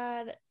I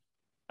had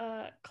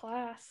a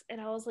class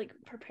and I was like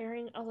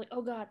preparing. I was like,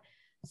 oh God.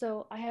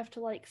 So I have to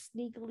like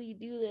sneakily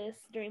do this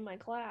during my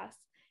class.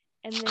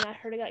 And then I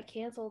heard it got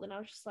canceled and I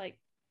was just like,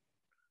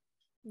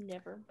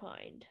 never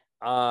mind.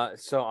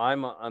 So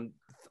I'm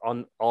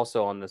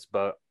also on this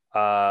boat.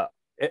 I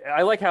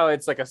like how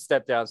it's like a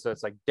step down. So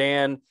it's like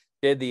Dan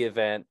did the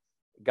event,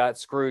 got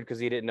screwed because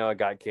he didn't know it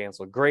got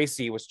canceled.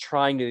 Gracie was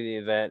trying to do the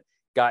event,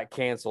 got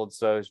canceled,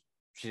 so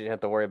she didn't have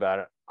to worry about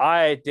it.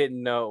 I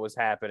didn't know it was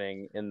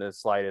happening in the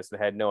slightest.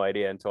 I had no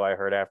idea until I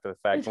heard after the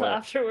fact. Until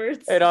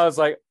afterwards. And I was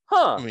like,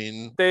 huh. I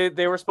mean,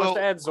 they were supposed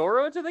to add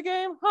Zoro to the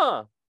game?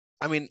 Huh.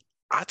 I mean,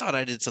 I thought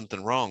I did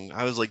something wrong.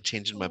 I was like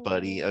changing my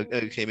buddy.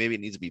 Okay, maybe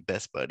it needs to be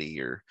best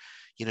buddy, or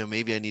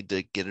maybe I need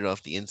to get it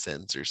off the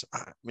incense or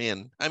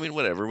man. I mean,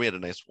 whatever. We had a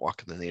nice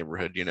walk in the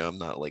neighborhood. I'm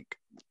not like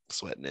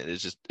sweating it.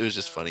 It was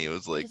just funny. It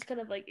was like just kind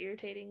of like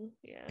irritating.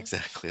 Yeah.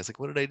 Exactly. I was like,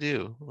 what did I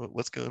do?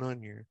 What's going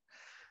on here?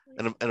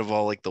 And of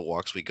all like the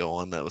walks we go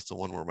on, that was the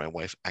one where my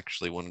wife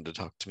actually wanted to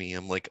talk to me.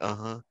 I'm like,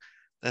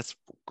 that's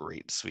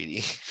great,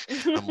 sweetie.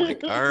 I'm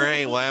like, all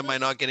right, why am I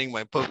not getting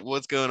my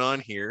what's going on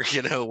here?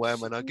 Why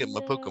am I not getting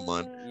my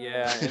Pokemon?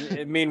 Yeah,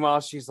 and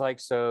meanwhile she's like,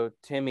 so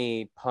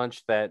Timmy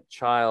punched that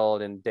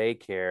child in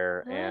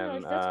daycare,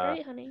 and that's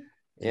great, honey.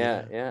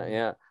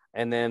 Yeah.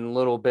 And then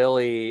little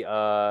Billy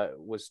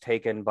was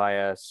taken by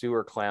a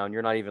sewer clown.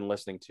 You're not even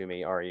listening to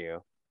me, are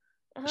you?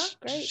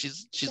 Great.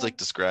 She's like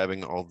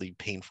describing all the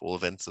painful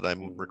events that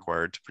I'm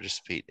required to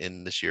participate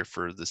in this year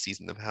for the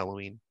season of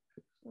Halloween.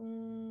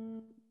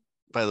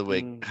 By the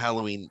way,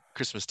 Halloween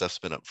Christmas stuff's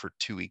been up for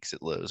 2 weeks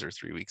at Lowe's or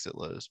 3 weeks at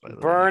Lowe's. By the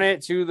way, burn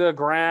it to the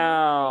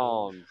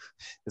ground.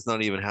 It's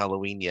not even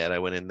Halloween yet. I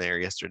went in there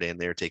yesterday and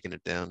they were taking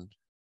it down.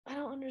 I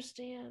don't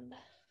understand.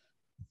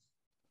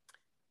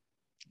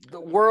 The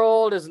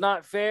world is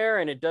not fair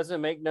and it doesn't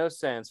make no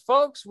sense.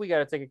 Folks, we got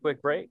to take a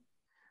quick break.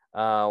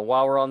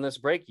 While we're on this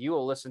break, you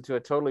will listen to a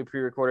totally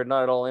pre-recorded,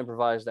 not at all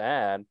improvised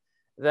ad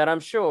that I'm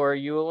sure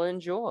you will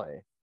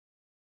enjoy.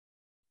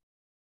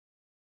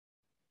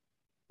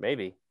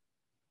 Maybe.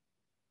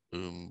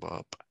 Boom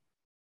bop.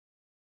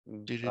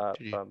 We're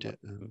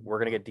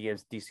gonna get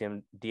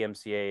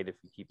DMCA'd if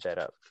you keep that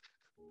up.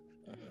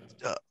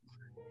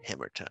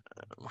 Hammer time.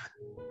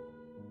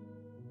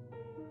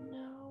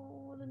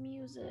 No, the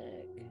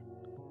music.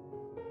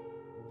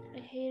 I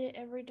hate it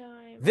every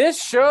time. This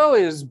show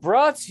is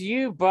brought to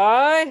you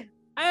by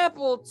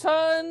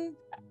Appleton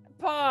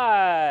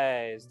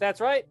Pies. That's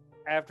right.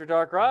 After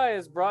Dark Rye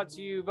is brought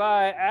to you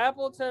by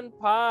Appleton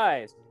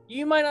Pies.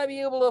 You might not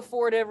be able to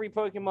afford every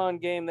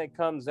Pokemon game that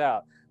comes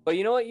out, but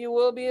you know what you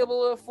will be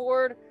able to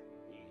afford?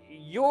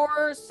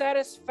 Your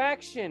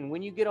satisfaction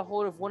when you get a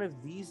hold of one of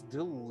these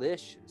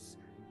delicious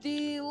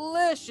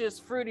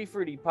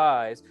fruity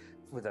pies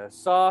with a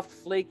soft,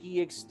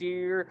 flaky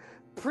exterior,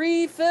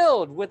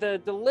 pre-filled with a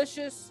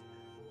delicious,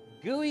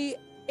 gooey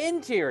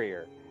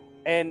interior,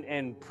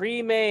 and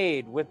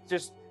pre-made with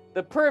just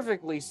the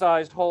perfectly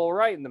sized hole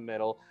right in the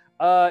middle.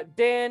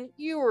 Dan,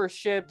 you were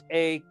shipped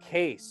a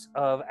case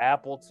of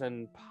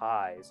Appleton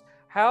Pies.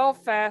 How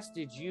fast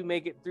did you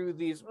make it through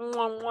these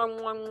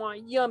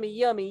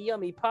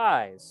yummy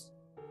pies?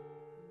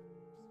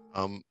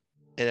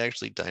 It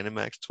actually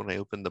Dynamaxed when I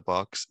opened the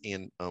box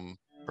and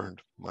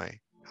burned my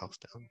house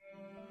down.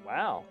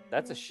 Wow,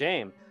 that's a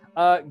shame.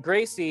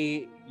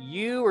 Gracie,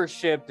 you were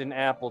shipped an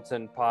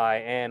Appleton pie,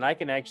 and I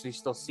can actually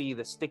still see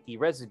the sticky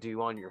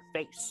residue on your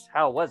face.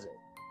 How was it?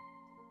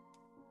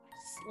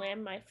 I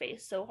slammed my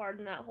face so hard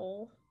in that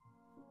hole.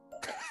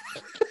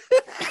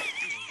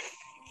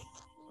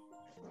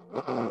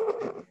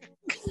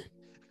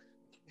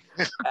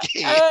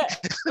 Okay.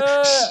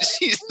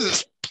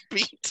 Jesus,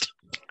 Pete.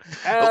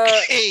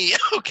 Okay.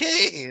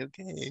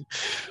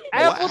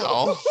 Apple,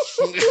 wow.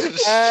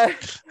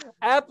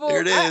 Apple.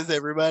 There it is,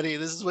 everybody.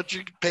 This is what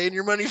you're paying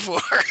your money for.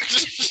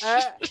 This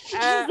is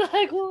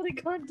high quality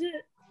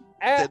content.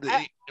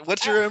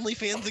 What's your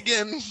OnlyFans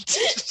again?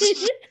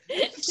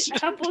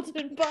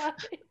 Appleton Pie.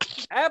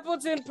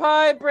 Appleton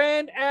Pie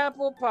brand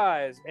apple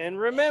pies. And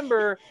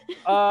remember,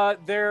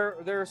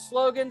 their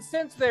slogan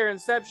since their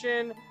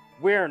inception,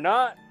 we're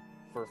not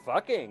for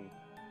fucking.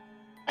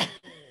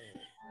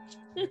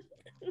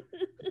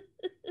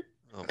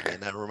 Oh man,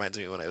 that reminds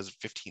me of when I was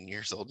 15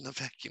 years old in a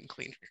vacuum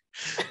cleaner.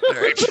 All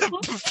right.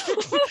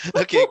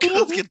 Okay,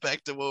 let's get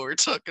back to what we're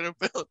talking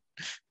about.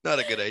 Not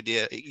a good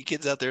idea. You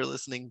kids out there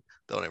listening,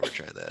 don't ever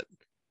try that.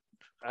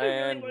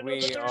 And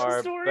we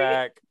are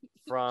back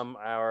from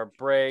our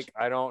break.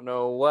 I don't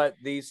know what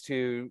these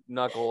two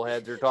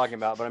knuckleheads are talking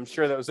about, but I'm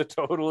sure that was a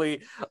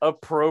totally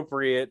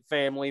appropriate,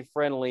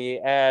 family-friendly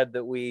ad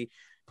that we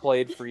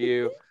played for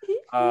you.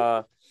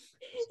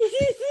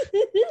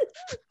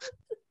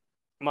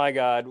 My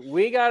God,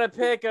 we gotta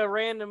pick a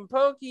random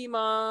Pokemon.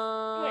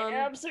 My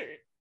abs hurt.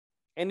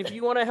 And if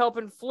you want to help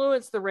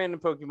influence the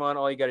random Pokemon,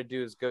 all you got to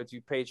do is go to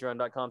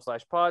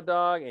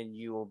patreon.com/poddog and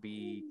you will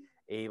be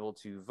able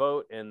to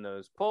vote in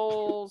those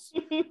polls.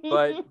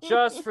 But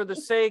just for the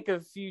sake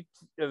of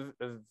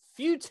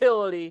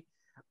futility,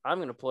 I'm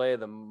going to play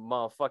the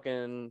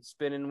motherfucking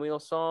spinning wheel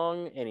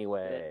song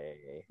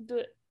anyway. Do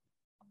it.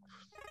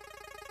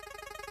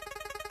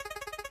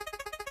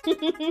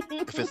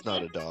 If it's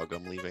not a dog,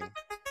 I'm leaving.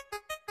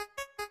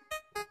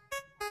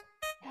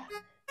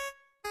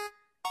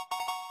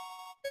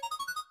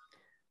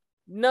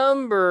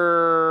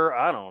 Number,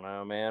 I don't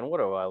know, man. What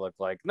do I look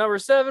like? Number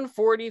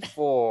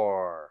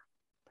 744.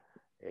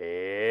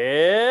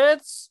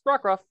 It's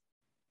Rockruff.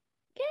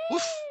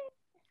 Woof.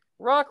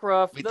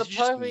 Rockruff, Wait, the did you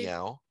just puppy.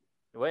 meow?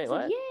 Wait,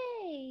 what?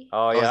 Yay!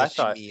 Oh yeah,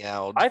 I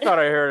meowed. I thought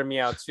I heard a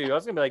meow too. I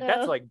was gonna be like,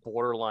 that's like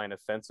borderline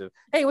offensive.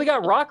 Hey, we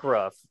got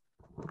Rockruff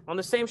on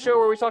the same show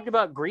where we talked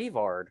about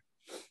Grievard.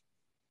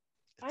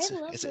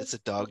 It's a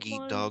dog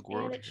eat dog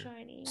world.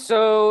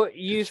 So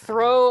you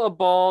throw a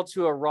ball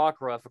to a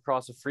Rockruff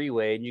across a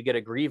freeway and you get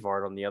a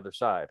Grievard on the other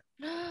side.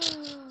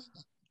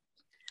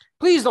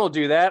 Please don't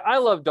do that. I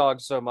love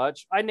dogs so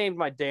much. I named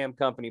my damn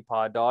company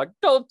Pod Dog.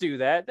 Don't do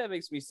that. That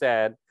makes me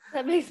sad.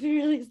 That makes me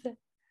really sad.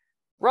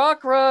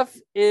 Rockruff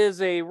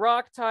is a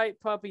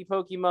rock-type puppy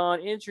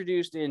Pokemon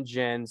introduced in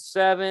Gen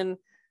 7. It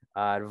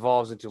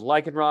evolves into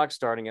Lycanroc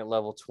starting at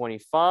level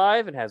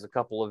 25 and has a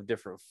couple of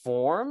different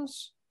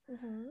forms.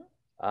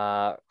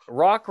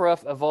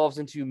 Rockruff evolves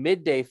into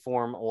midday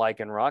form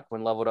Lycanroc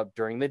when leveled up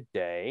during the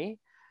day.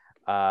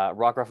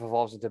 Rockruff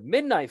evolves into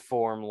midnight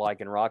form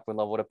Lycanroc when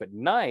leveled up at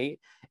night.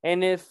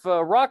 And if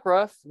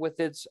Rockruff with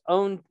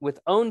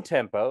own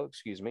tempo,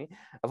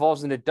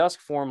 evolves into dusk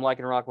form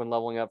Lycanroc when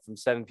leveling up from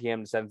 7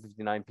 p.m. to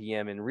 7:59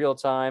 p.m. in real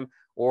time,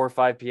 or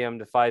 5 p.m.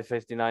 to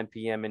 5:59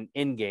 p.m.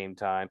 in game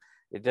time.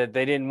 They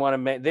didn't want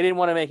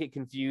to make it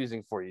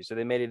confusing for you, so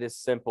they made it as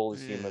simple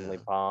as humanly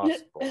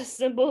possible. As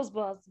simple as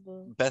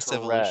possible. Best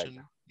Correct.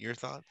 evolution. Your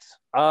thoughts?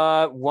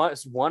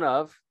 One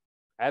of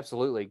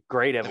absolutely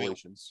great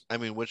evolutions. I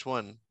mean, which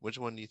one? Which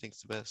one do you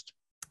think's the best?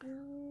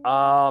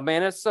 Oh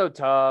man, it's so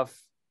tough.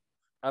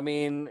 I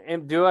mean,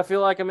 do I feel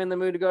like I'm in the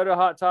mood to go to a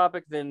hot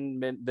topic? Then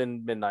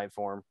midnight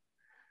form.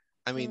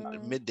 I mean,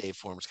 midday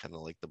form is kind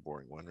of like the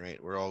boring one,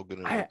 right? We're all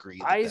going to agree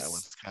that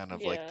one's kind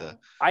of like the.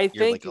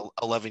 You're like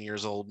 11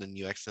 years old and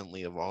you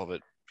accidentally evolve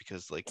it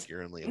because like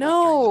you're only.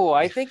 No,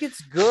 I think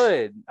it's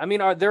good. I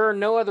mean, there are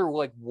no other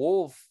like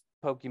wolf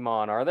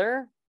Pokemon? Are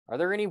there? Are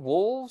there any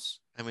wolves?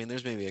 I mean,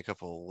 there's maybe a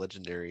couple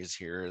legendaries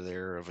here or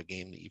there of a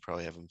game that you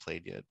probably haven't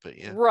played yet, but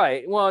yeah.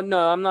 Right. Well,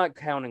 no, I'm not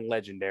counting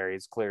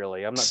legendaries.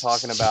 Clearly, I'm not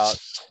talking about.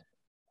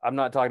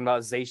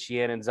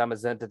 Zacian and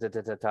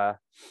Zamazenta.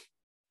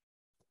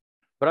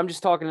 But I'm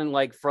just talking in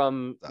like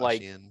from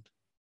like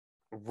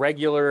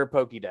regular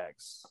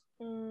Pokédex.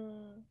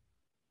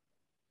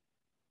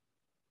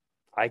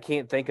 I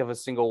can't think of a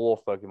single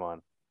wolf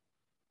Pokemon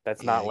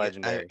that's not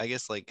legendary. I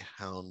guess like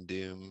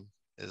Houndoom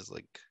is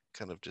like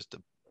kind of just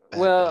a bad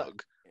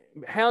dog.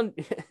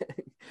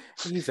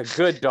 He's a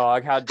good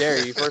dog. How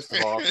dare you? First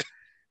of all,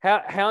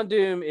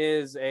 Houndoom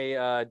is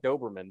a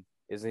Doberman,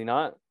 is he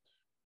not?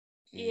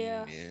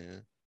 Yeah.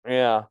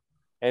 Yeah.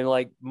 And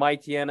like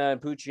Mightyena and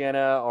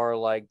Poochyena are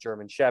like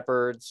German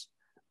Shepherds.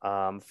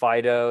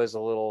 Fido is a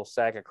little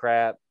sack of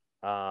crap.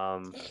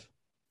 All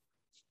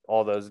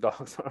those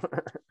dogs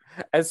are.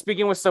 And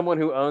speaking with someone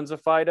who owns a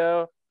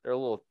Fido, they're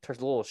little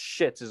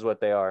shits is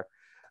what they are.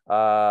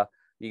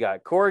 You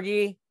got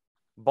Corgi.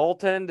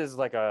 Boltend is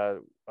like a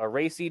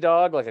racy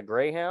dog, like a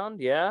greyhound.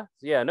 Yeah.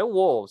 No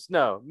wolves.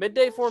 No.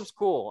 Midday form's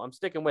cool. I'm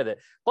sticking with it.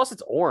 Plus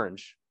it's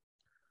orange.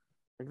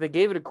 Like they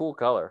gave it a cool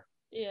color.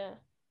 Yeah.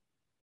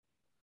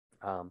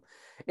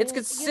 It's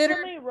considered. Guess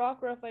how many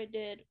Rockruff I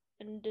did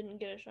and didn't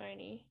get a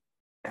shiny?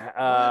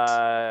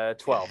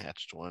 12.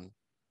 Hatched one.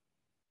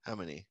 How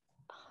many?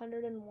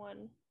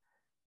 101.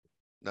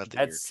 Not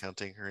that you're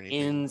counting or anything.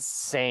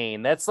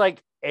 Insane. That's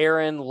like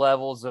Aaron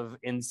levels of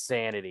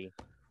insanity.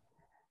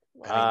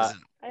 I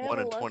mean, 1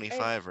 in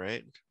 25,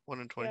 right?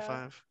 1 in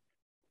 25.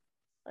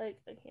 Like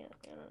I can't.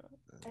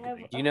 I don't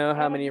know. Do you know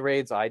how many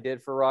raids I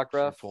did for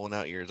Rockruff? Pulling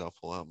out yours, I'll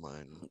pull out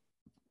mine.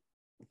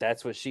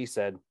 That's what she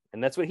said,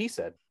 and that's what he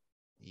said.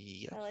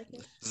 Yeah. Like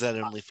Does that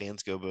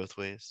OnlyFans go both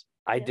ways?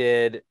 I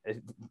did.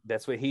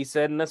 That's what he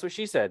said, and that's what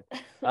she said.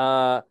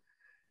 I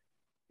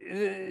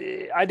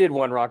did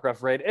one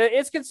Rockruff raid.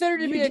 It's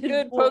considered to be a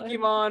good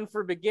Pokemon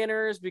for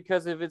beginners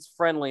because of its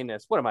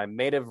friendliness. What am I,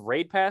 made of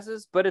raid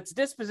passes? But its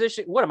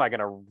disposition, what am I going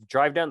to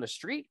drive down the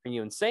street? Are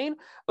you insane?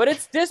 But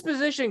its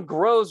disposition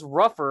grows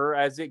rougher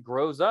as it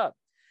grows up.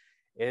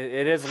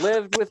 It has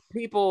lived with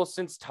people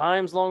since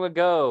times long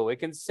ago. It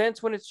can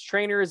sense when its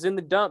trainer is in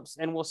the dumps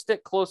and will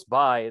stick close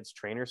by its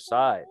trainer's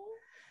side.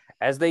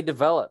 As they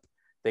develop,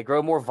 They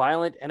grow more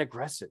violent and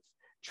aggressive.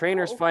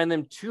 Trainers find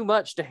them too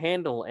much to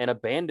handle and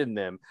abandon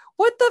them.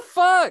 What the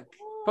fuck,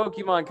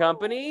 Pokemon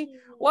Company?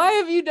 Why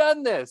have you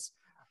done this?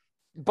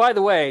 By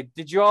the way,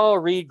 did you all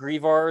read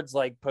Grievard's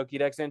like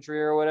Pokédex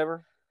entry or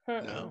whatever?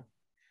 No.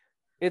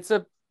 It's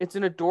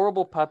an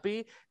adorable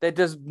puppy that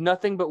does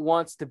nothing but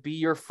wants to be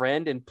your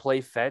friend and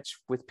play fetch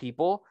with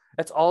people.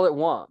 That's all it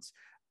wants.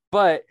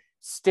 But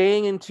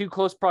staying in too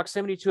close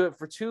proximity to it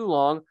for too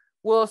long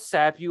will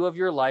sap you of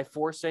your life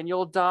force and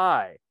you'll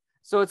die.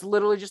 So it's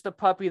literally just a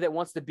puppy that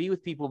wants to be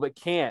with people but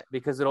can't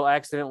because it'll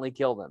accidentally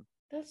kill them.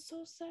 That's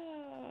so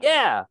sad.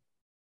 Yeah.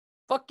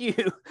 Fuck you.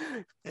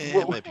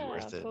 It might be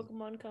worth it.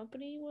 Pokemon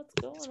Company, what's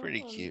going on? It's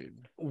pretty cute.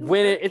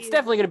 It's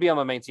definitely going to be on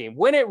my main team.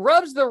 When it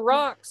rubs the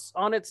rocks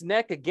on its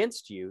neck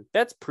against you,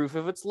 that's proof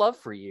of its love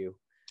for you.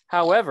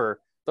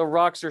 However, the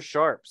rocks are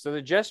sharp, so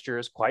the gesture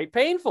is quite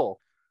painful.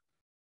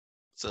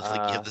 So it's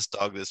like you have this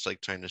dog that's like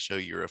trying to show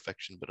your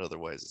affection, but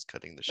otherwise it's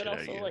cutting the shit out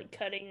of you. But also like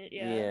cutting it,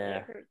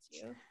 it hurts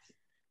you.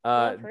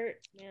 Love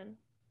hurts, man.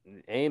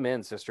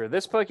 Amen, sister.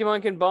 This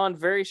Pokemon can bond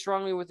very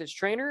strongly with its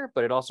trainer,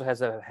 but it also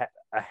has a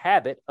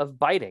habit of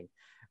biting.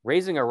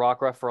 Raising a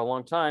Rockruff for a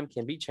long time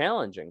can be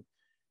challenging.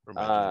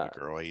 Reminding the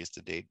girl I used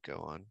to date go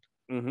on.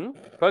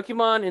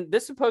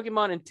 This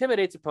Pokemon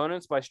intimidates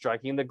opponents by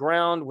striking the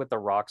ground with the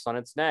rocks on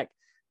its neck.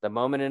 The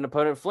moment an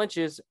opponent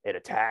flinches, it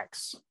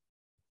attacks.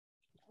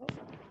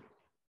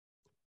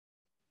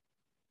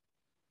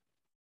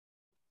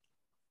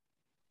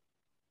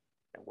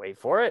 Wait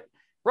for it.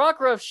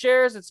 Rockruff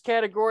shares its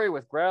category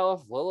with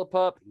Growlithe,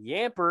 Lillipup,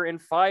 Yamper, and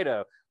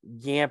Fido.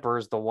 Yamper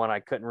is the one I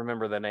couldn't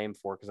remember the name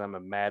for because I'm a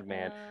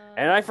madman.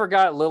 And I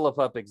forgot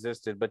Lillipup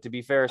existed, but to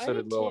be fair, so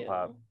did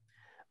Lillipup.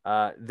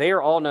 They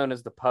are all known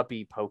as the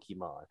puppy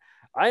Pokemon.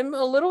 I'm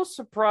a little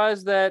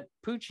surprised that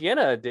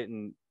Poochyena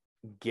didn't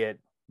get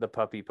the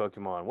puppy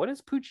Pokemon. What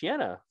is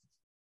Poochyena?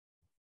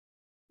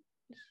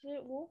 Is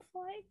it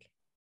wolf-like?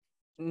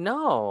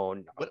 No.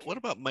 What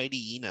about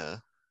Mighty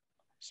Ina?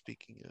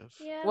 Speaking of,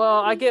 well,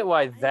 I get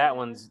why that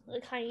one's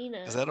like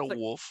hyena. Is that a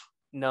wolf?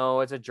 No,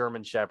 it's a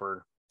German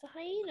Shepherd. It's a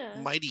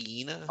hyena. Mighty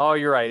Ina. Oh,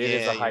 you're right. It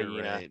is a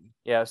hyena. Right.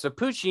 Yeah. So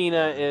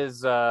Poochyena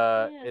is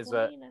a.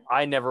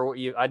 I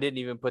didn't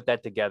even put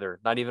that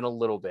together. Not even a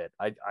little bit.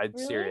 I'm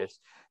really? serious.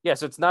 Yeah.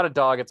 So it's not a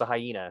dog. It's a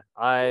hyena.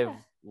 I've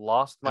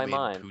lost my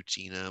mind.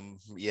 Poochyena.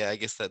 Yeah, I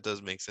guess that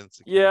does make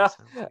sense. Yeah.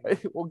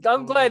 Well,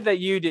 I'm glad that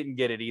you didn't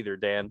get it either,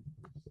 Dan.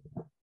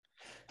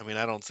 I mean,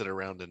 I don't sit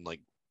around and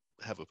like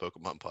have a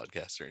Pokemon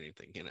podcast or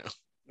anything, you know.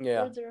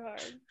 Yeah, words are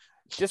hard.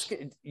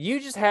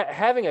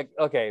 Having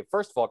a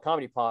first of all,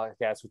 comedy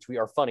podcast, which we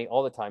are funny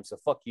all the time, so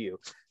fuck you.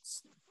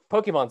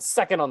 Pokemon's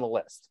second on the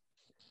list.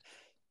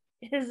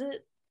 Is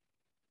it?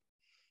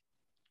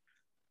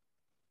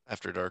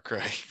 After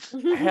Darkrai.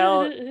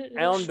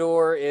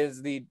 Houndour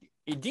is the.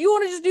 Do you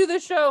want to just do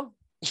this show?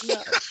 No.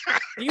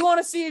 Do you want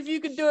to see if you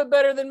can do it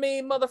better than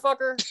me,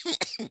 motherfucker?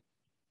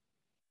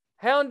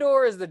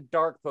 Houndour is the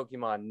dark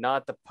Pokemon,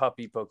 not the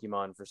puppy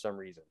Pokemon for some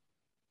reason.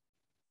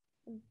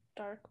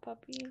 Dark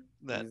puppy?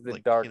 He's the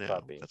dark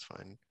puppy. That's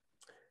fine.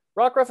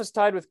 Rockruff is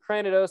tied with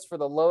Cranidos for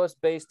the lowest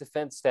base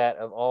defense stat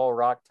of all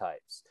rock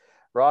types.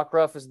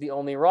 Rockruff is the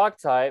only rock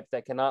type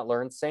that cannot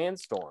learn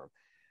Sandstorm.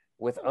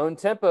 With own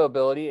tempo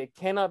ability, it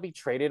cannot be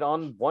traded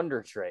on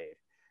Wonder Trade.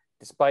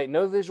 Despite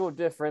no visual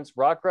difference,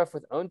 Rockruff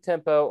with own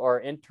tempo are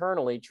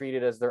internally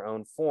treated as their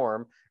own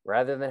form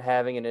rather than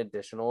having an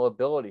additional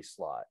ability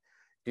slot.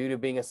 Due to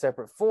being a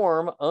separate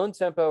form, own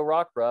tempo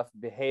Rockruff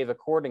behave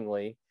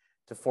accordingly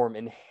to form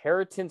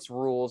inheritance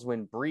rules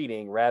when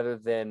breeding rather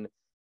than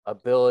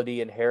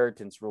ability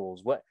inheritance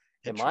rules. What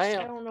am I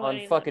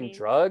on fucking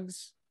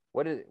drugs?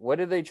 What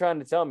are they trying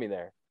to tell me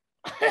there?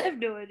 I have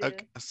no idea.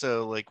 Okay,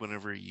 so like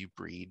whenever you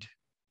breed,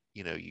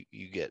 you know,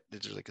 you get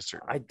there's like a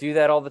certain. I do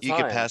that all the time. You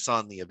can pass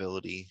on the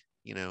ability,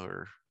 you know,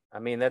 or. I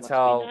mean, that's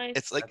how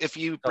it's like if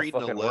you breed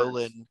in a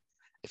Alolan,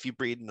 if you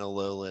breed an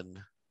Alolan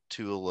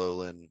to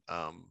Alolan,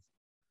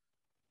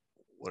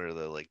 what are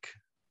the like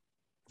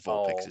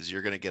Vulpixes?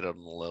 You're gonna get an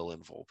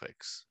Alolan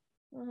Vulpix.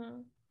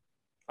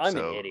 I'm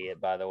an idiot,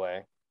 by the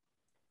way.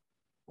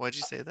 Why'd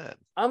you say that?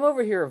 I'm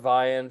over here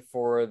vying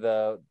for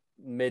the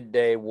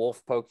midday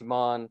wolf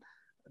Pokemon,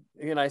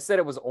 and I said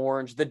it was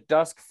orange. The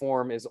dusk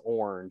form is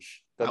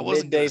orange. The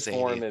midday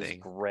form is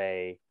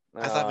gray.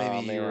 I thought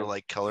maybe you were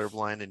like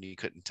colorblind and you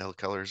couldn't tell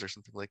colors or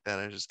something like that.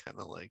 I just kind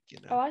of like, you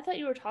know. Oh, I thought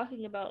you were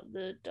talking about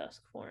the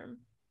dusk form.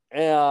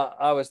 Yeah,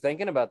 I was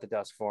thinking about the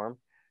dusk form.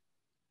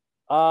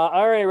 I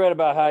already read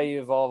about how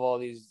you evolve all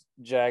these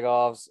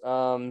Jagoffs.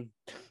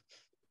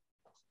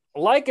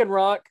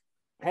 Lycanroc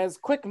has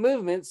quick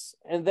movements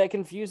and that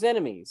confuse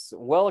enemies.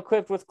 Well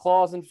equipped with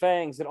claws and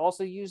fangs, it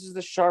also uses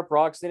the sharp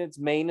rocks in its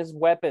mane as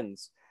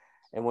weapons.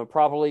 And when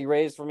properly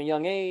raised from a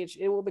young age,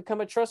 it will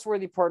become a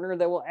trustworthy partner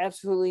that will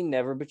absolutely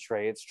never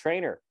betray its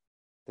trainer.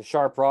 The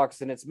sharp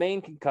rocks in its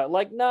mane can cut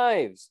like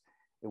knives.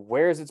 It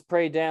wears its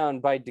prey down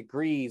by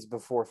degrees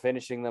before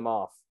finishing them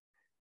off.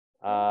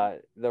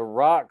 The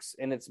rocks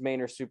in its mane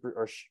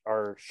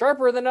are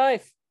sharper than a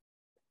knife.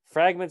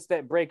 Fragments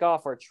that break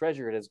off are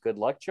treasured as good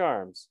luck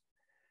charms.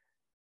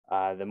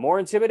 The more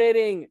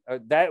intimidating,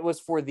 that was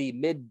for the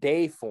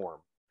midday form.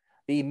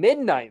 The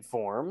midnight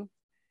form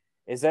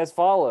is as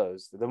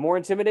follows. The more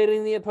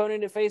intimidating the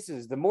opponent it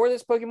faces, the more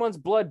this Pokemon's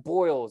blood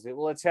boils. It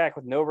will attack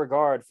with no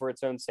regard for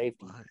its own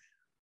safety.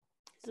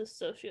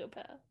 It's a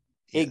sociopath.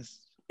 Yes.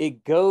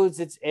 It goads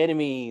its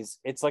enemies.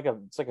 It's like a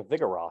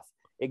Vigoroth.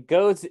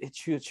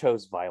 It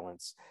chose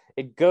violence.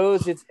 It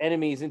goads its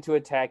enemies into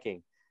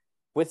attacking,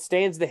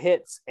 withstands the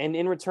hits, and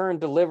in return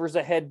delivers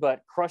a headbutt,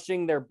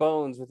 crushing their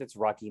bones with its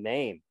rocky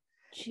mane.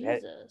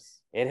 Jesus.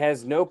 It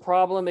has no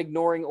problem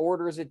ignoring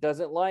orders it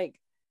doesn't like.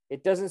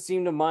 It doesn't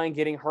seem to mind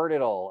getting hurt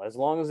at all, as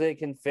long as it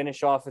can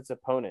finish off its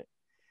opponent.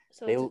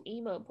 So it's an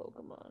emo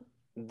Pokemon.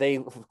 They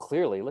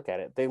clearly look at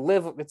it.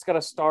 It's got a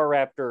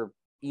Staraptor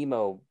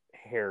emo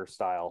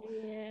hairstyle.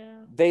 Yeah.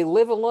 They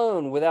live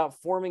alone without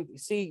forming.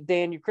 See,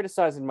 Dan, you're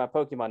criticizing my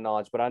Pokemon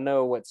knowledge, but I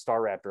know what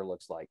Staraptor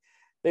looks like.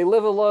 They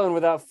live alone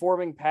without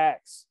forming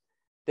packs.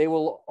 They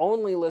will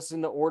only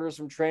listen to orders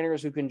from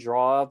trainers who can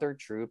draw out their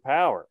true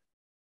power.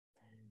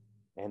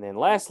 And then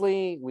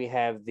lastly, we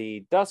have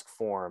the Dusk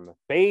form.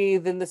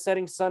 Bathed in the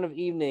setting sun of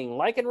evening,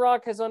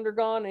 Lycanroc has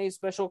undergone a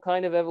special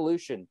kind of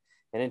evolution.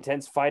 An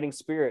intense fighting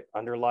spirit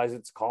underlies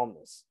its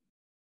calmness.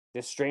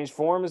 This strange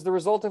form is the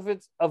result of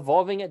its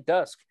evolving at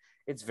dusk.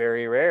 It's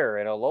very rare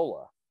in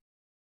Alola.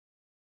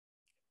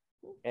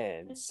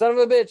 And son of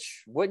a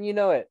bitch, wouldn't you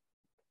know it?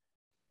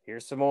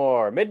 Here's some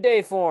more.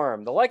 Midday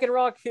form. The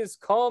Lycanroc is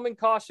calm and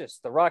cautious.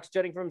 The rocks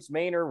jutting from its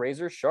mane are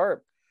razor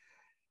sharp.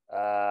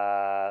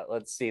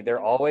 Let's see. They're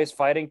always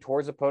fighting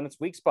towards opponents'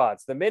 weak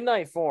spots. The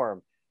midnight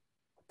form.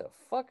 What the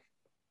fuck?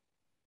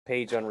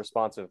 Page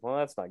unresponsive. Well,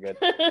 that's not good.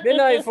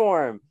 Midnight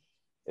form.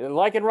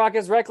 Lycanroc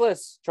is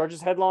reckless.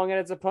 Charges headlong at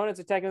its opponents,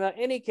 attacking without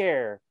any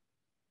care.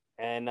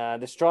 And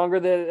the stronger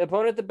the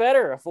opponent, the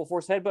better. A full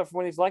force headbutt from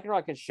one of these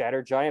Lycanroc can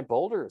shatter giant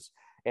boulders.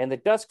 And the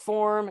Dusk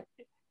form.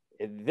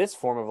 This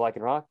form of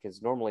Lycanroc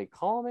is normally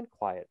calm and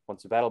quiet.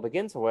 Once the battle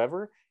begins,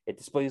 however, it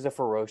displays a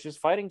ferocious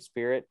fighting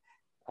spirit.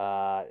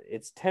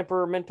 Its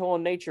temperamental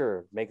in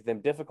nature make them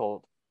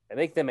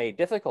a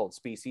difficult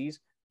species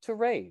to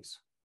raise.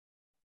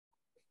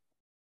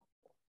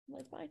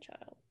 Like my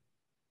child.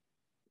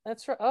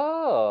 That's right.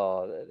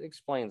 Oh, that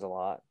explains a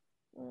lot.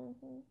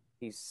 Mm-hmm.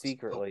 He's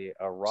secretly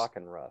a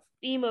Rockruff.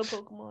 Emo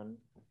Pokemon.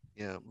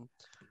 Yeah.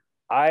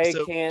 I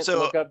can't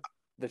look up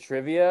the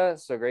trivia,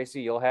 so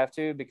Gracie, you'll have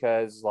to,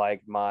 because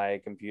like my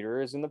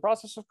computer is in the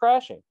process of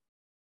crashing.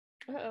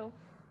 Uh-oh.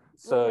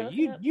 So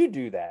you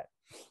do that.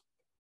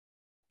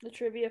 The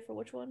trivia for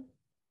which one?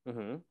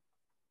 Mm-hmm.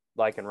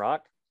 Lycanroc.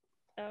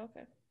 Oh,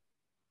 okay.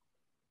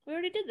 We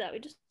already did that. We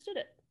just did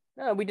it.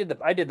 No,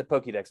 I did the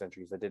Pokédex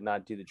entries. I did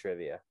not do the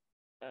trivia.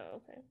 Oh,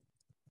 okay.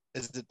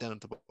 Is it down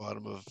at the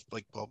bottom of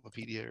like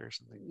Bulbapedia or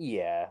something?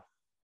 Yeah.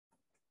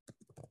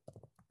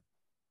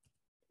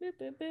 Boop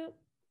boop boop.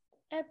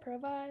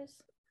 Improvise.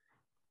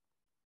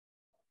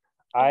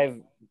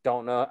 I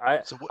don't know.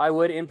 I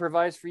would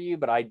improvise for you,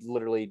 but I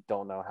literally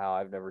don't know how.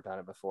 I've never done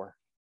it before.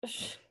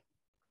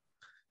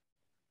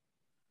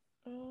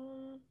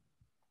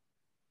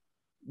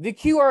 The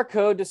QR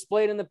code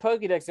displayed in the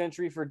Pokédex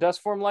entry for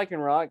Dusk form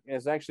Lycanroc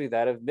is actually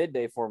that of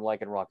Midday form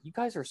Lycanroc. You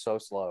guys are so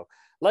slow.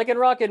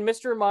 Lycanroc and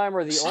Mr. Mime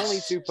are the only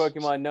two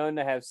Pokemon known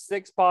to have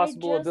 6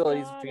 possible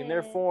abilities between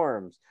their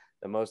forms,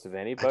 the most of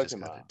any Pokemon. I just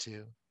got it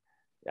too.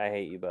 I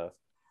hate you both.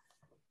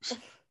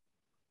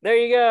 There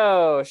you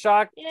go.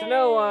 Shock to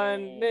no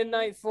one.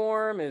 Midnight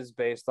form is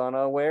based on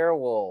a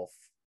werewolf.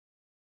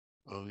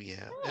 Oh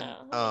yeah.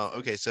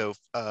 Okay. So,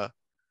 how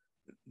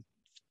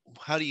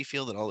do you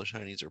feel that all the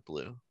shinies are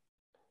blue,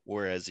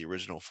 whereas the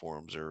original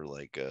forms are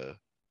like a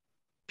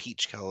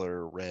peach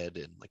color, red,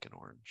 and like an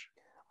orange?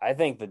 I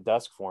think the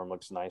Dusk form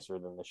looks nicer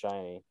than the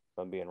shiny, if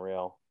I'm being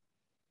real.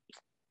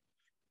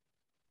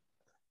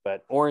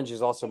 But orange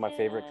is also my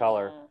favorite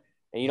color,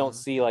 and you don't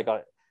see like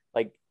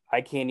I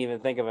can't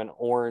even think of an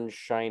orange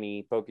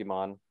shiny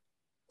Pokemon.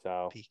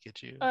 So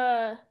Pikachu.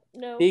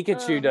 No.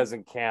 Pikachu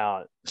doesn't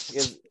count.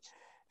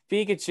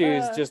 Pikachu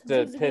is just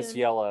a piss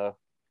yellow.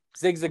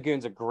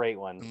 Zigzagoon's a great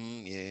one.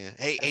 Yeah.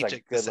 Hey, that's check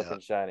a good this looking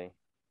out. shiny.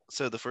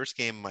 So the first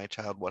game my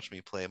child watched me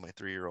play, my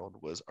 3-year-old,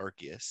 was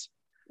Arceus.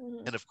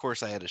 Mm-hmm. And of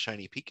course I had a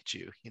shiny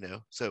Pikachu, you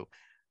know. So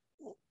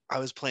I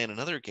was playing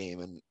another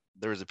game and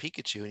there was a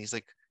Pikachu and he's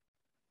like,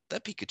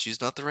 that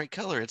Pikachu's not the right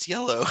color. It's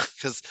yellow.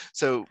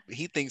 So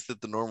he thinks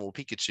that the normal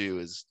Pikachu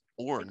is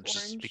orange,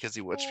 just because he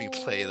watched me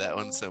play that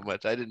one so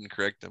much. I didn't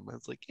correct him. I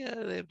was like, yeah,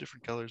 they have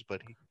different colors,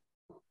 buddy.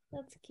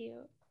 That's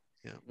cute.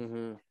 Yeah.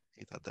 Mm-hmm.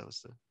 He thought that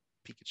was the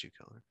Pikachu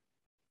color.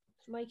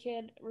 My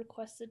kid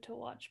requested to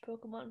watch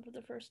Pokemon for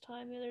the first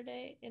time the other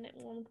day, and it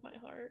warmed my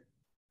heart.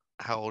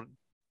 How old?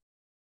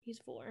 He's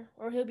 4.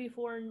 Or he'll be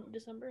 4 in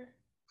December.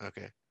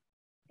 Okay.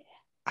 Yeah.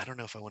 I don't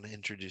know if I want to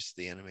introduce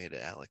the anime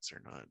to Alex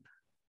or not.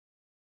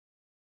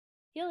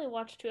 He only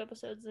watched 2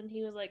 episodes and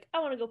he was like, I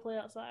want to go play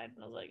outside.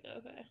 And I was like,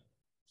 okay.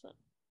 So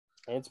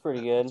it's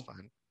pretty good. That's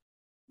fine.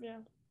 Yeah.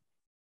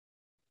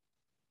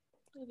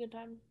 It was a good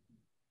time.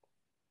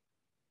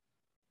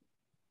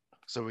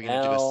 So we're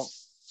going to do a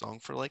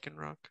song for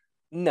Lycanroc?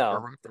 No.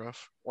 Or Rockruff.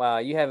 Wow,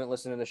 you haven't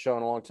listened to the show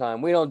in a long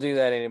time. We don't do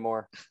that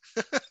anymore.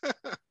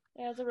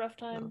 Yeah, it's a rough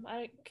time.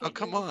 I Oh, can't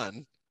come do it.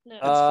 on. No,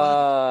 It's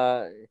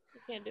fun. I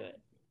can't do it.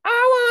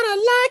 I wanna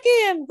like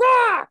and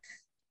rock.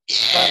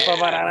 Yeah!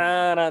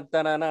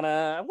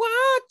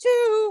 Want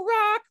to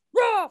rock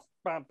rough.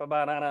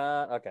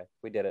 Okay,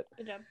 we did it.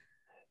 Good job.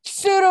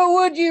 Pseudo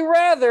Would You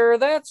Rather.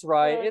 That's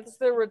right. like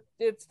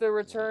It's the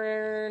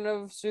return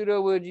of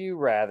Pseudo Would You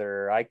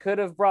Rather. I could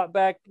have brought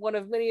back one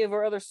of many of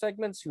our other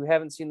segments who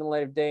haven't seen the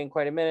light of day in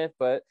quite a minute,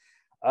 but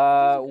This is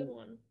a good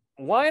one.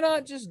 why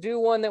not just do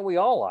one that we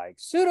all like?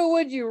 Pseudo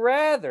Would You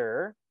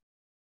Rather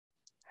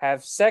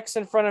have sex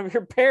in front of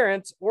your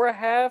parents or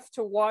have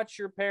to watch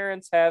your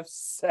parents have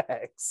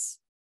sex?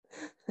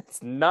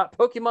 It's not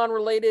Pokemon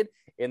related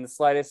in the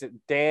slightest.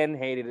 Dan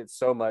hated it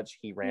so much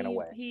he ran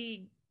away.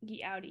 He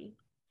outie.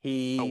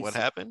 What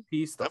happened?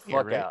 Pieced the I'm here,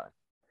 fuck right?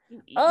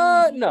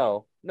 out.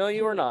 No,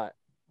 you were not.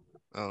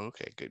 Oh,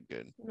 okay,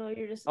 good. No,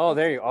 you're just. Oh,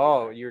 there you.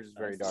 Oh, you're just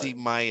very dark. See,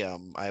 my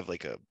I have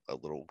like a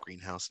little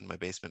greenhouse in my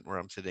basement where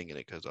I'm sitting, and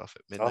it goes off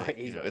at midnight.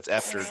 Oh, it's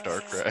after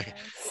dark, right?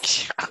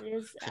 It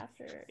is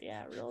after,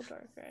 real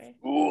dark, right?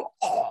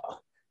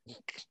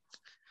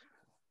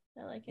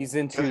 I like it. He's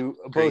into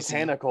Gracie.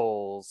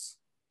 botanicals.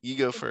 You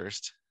go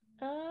first.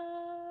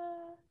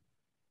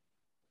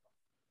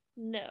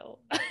 No.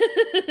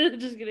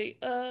 Just kidding.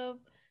 I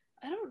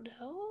don't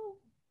know.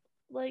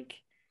 Like,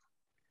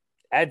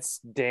 That's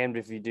damned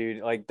if you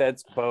do. Like,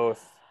 that's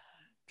both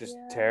just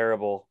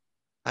terrible.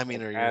 I mean,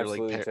 Like, are you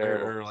like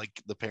or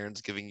like the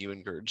parents giving you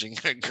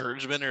encouragement,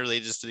 or are they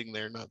just sitting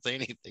there and not saying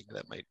anything?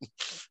 That might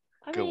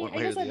go one way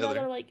I guess or the I'd other.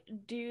 rather like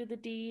do the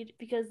deed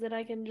because then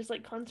I can just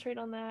like concentrate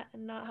on that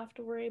and not have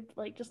to worry.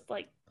 Like, just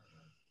like.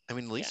 I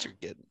mean, at least you're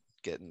getting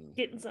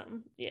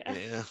something. Yeah.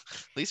 At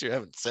least you're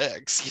having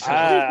sex. You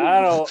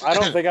know? I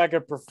don't think I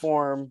could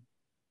perform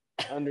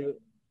under.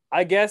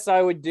 I guess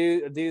I would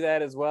do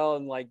that as well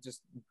and like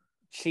just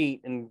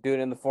cheat and do it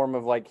in the form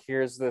of like,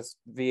 here's this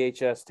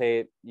VHS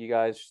tape you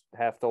guys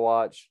have to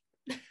watch.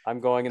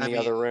 I'm going in the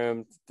other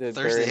room to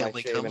bury my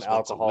shame in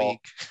alcohol.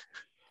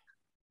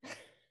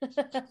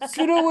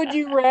 Pseudo Would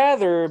You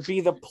Rather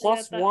be the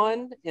plus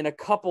one in a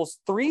couple's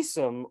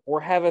threesome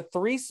or have a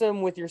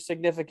threesome with your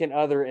significant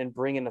other and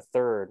bring in a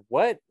third?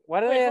 What?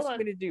 Why do they ask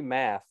me to do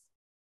math?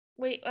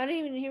 Wait, I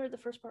didn't even hear what the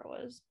first part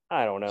was.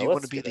 I don't know. Do you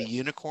want to be the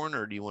unicorn,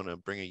 or do you want to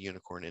bring a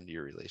unicorn into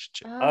your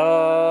relationship?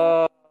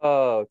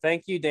 Oh,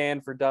 thank you,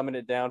 Dan, for dumbing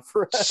it down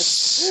for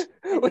us.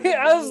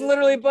 I was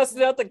literally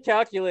busting out the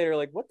calculator,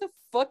 like, what the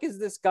fuck is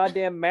this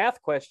goddamn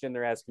math question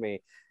they're asking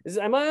me?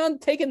 Am I on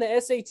taking the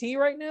SAT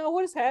right now?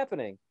 What is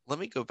happening? Let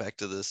me go back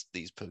to these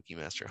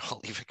Pokemaster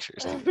Holly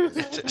pictures.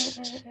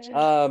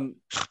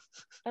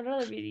 I'd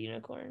rather be the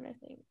unicorn, I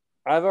think.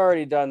 I've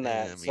already done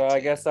that, so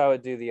I guess I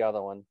would do the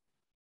other one.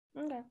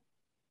 Okay.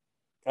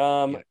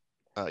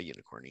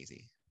 Unicorn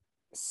easy.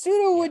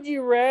 Pseudo Would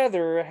You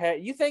Rather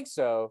you think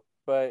so,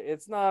 but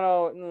it's not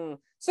all.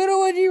 Pseudo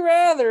Would You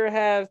Rather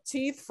have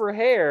teeth for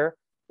hair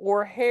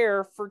or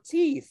hair for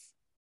teeth?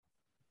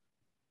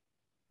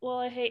 Well,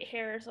 I hate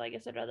hair, so I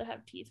guess I'd rather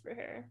have teeth for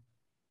hair.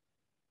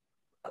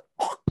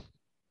 I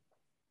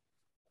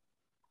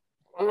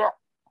don't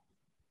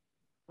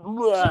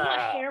want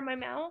hair in my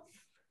mouth.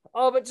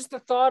 Oh, but just the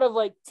thought of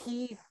like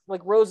teeth,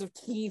 like rows of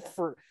teeth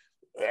for.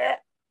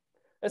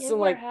 That's some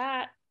like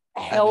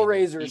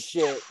Hellraiser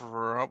shit.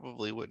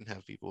 Probably wouldn't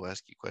have people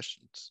ask you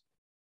questions.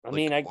 I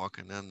mean,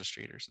 walking down the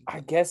street or something. I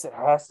guess it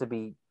has to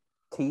be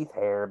teeth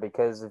hair,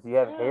 because if you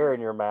have hair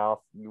in your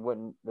mouth, you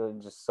wouldn't. It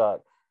would just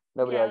suck.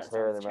 Nobody likes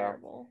hair in their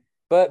mouth.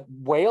 But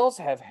whales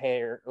have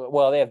hair.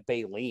 Well, they have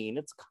baleen.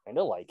 It's kind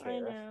of like hair. I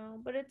know,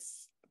 but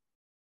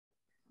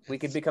we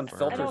could become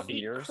filter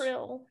feeders. I don't eat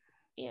krill.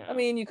 Yeah. I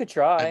mean, you could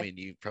try. I mean,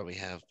 you probably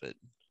have, but.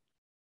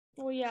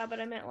 Well, yeah, but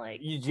I meant like.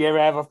 Did you ever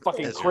have a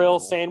fucking krill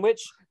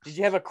sandwich? Did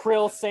you have a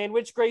krill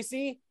sandwich,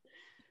 Gracie?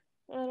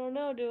 I don't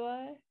know. Do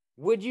I?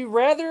 Would you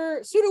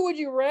rather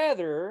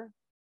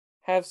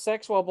have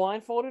sex while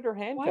blindfolded or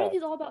handcuffed? Why are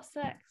these all about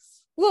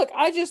sex? Look,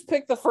 I just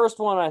picked the first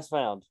one I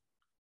found.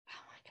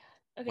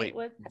 Oh my god.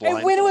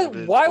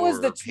 Okay, why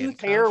was the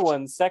tooth hair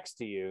one sex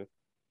to you?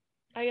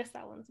 I guess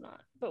that one's not.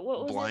 But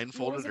what was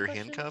blindfolded or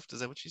handcuffed? Is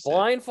that what you said?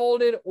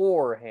 Blindfolded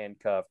or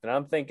handcuffed, and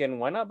I'm thinking,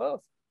 why not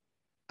both?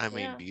 I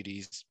mean,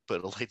 beauties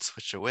put a light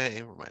switch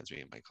away. Reminds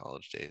me of my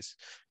college days.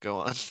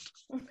 Go on.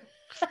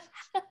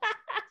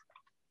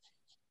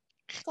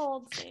 It's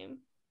all the same.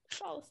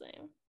 It's all the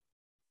same.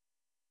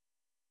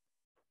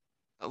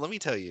 Let me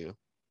tell you.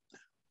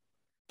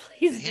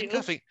 Please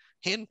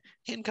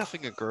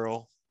handcuffing a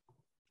girl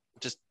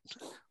just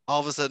all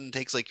of a sudden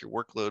takes like your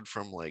workload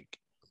from like,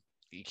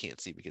 you can't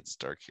see because it's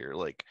dark here.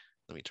 Like,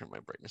 let me turn my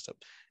brightness up.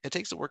 It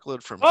takes the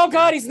workload from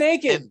God, he's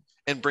naked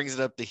and brings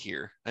it up to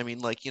here. I mean,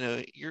 like, you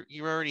know,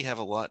 you already have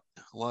a lot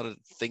of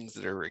things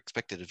that are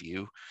expected of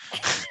you.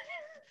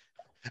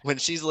 When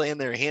she's laying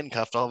there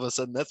handcuffed, all of a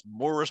sudden that's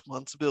more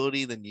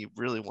responsibility than you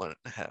really want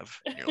to have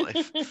in your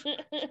life.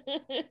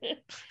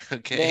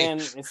 Okay. Dan,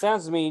 it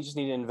sounds to me you just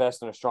need to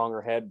invest in a stronger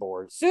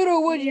headboard.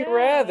 Pseudo Would You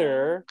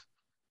Rather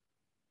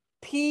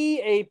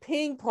pee a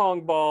ping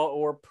pong ball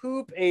or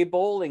poop a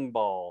bowling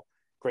ball?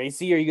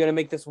 Gracie, are you going to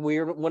make this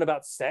weird one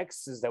about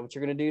sex? Is that what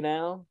you're going to do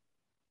now?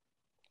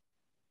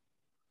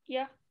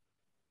 Yeah.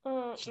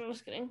 I'm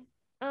just kidding.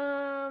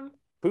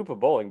 Poop a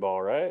bowling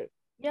ball, right?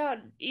 Yeah,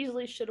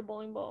 easily shit a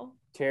bowling ball.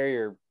 Tear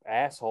your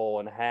asshole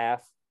in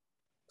half.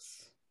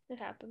 It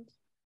happens.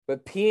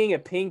 But peeing a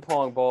ping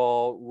pong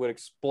ball would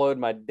explode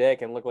my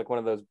dick and look like one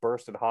of those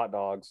bursted hot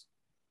dogs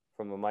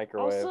from the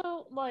microwave.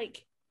 Also,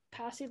 like,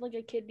 passing like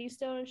a kidney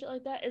stone and shit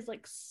like that is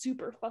like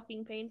super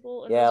fucking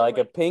painful. And Yeah, those are, like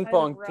a ping size of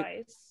pong.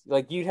 rice.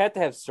 Like you'd have to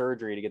have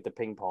surgery to get the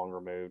ping pong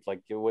removed.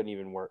 Like it wouldn't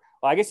even work.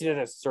 Well, I guess you did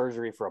have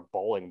surgery for a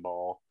bowling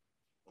ball.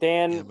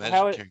 Dan, Yeah,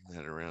 imagine carrying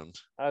that around.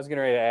 I was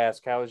getting ready to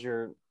ask, how is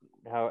your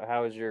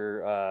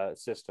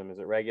system? Is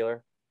it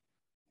regular?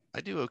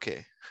 I do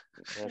okay.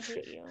 I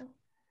hate you.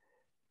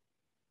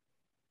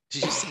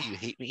 Did you say you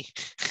hate me?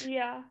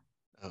 Yeah.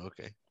 Oh,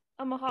 okay.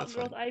 I'm a hot That's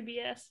girl with fine.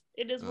 IBS.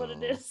 It is what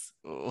it is.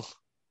 Oh.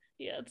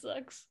 Yeah, it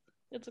sucks.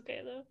 It's okay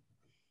though.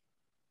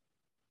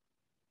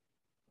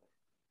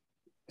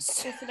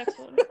 What's the next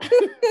one?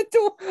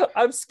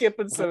 I'm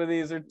skipping some of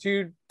these. They're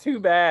too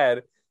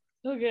bad.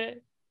 Okay.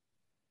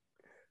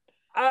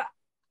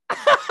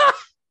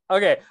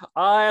 Okay,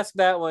 I'll ask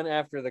that one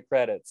after the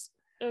credits.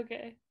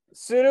 Okay.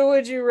 Suda,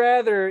 would you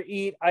rather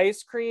eat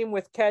ice cream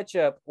with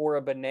ketchup or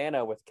a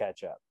banana with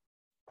ketchup?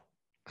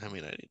 I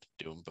mean, I need to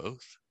do them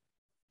both.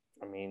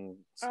 I mean,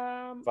 it's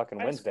fucking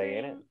Wednesday,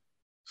 ain't it?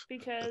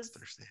 Because That's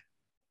Thursday.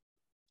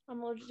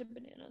 I'm allergic to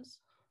bananas.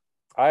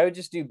 I would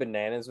just do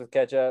bananas with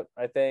ketchup,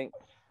 I think.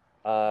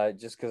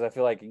 Just because I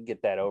feel like you can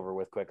get that over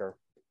with quicker.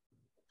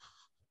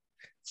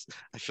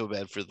 I feel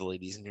bad for the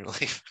ladies in your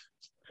life.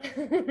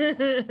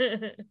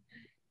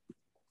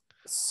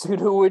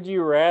 Suda, would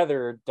you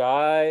rather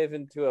dive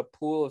into a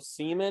pool of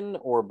semen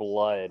or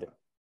blood?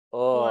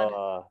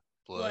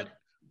 Blood.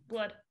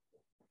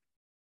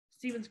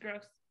 Steven's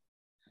gross.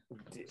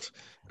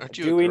 Aren't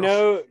you Do a we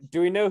girl?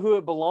 know who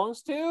it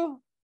belongs to?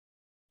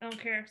 I don't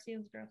care.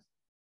 Steven's gross.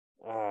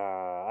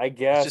 I It's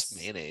guess. just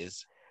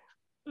mayonnaise.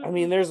 I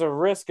mean, there's a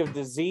risk of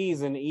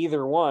disease in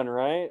either one,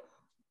 right?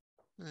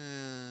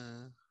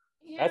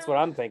 Yeah. That's what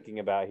I'm thinking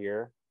about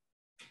here.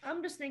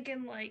 I'm just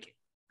thinking like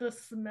the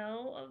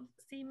smell of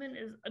semen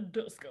is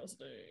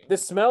disgusting. The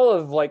smell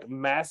of like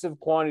massive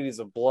quantities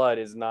of blood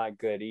is not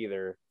good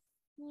either.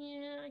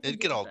 Yeah, It'd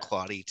get all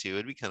clotty too.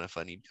 It'd be kind of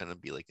fun. You'd kind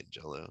of be like in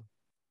Jello.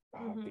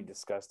 Oh, it'd be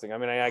disgusting. I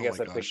mean, I guess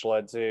my I'd pick gosh.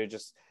 blood too.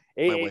 Just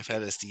My wife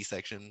had a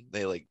C-section.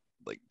 They like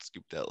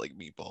scooped out like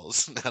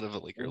meatballs out of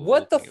it. Like her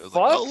what the thing. It was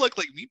fuck? like, oh, look,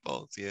 like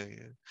meatballs. Yeah.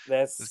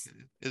 That's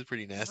it was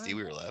pretty nasty.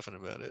 We were laughing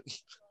about it.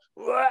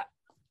 what?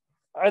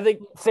 I think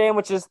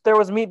sandwiches. There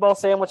was meatball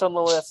sandwich on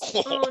the list.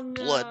 Oh, no.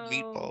 Blood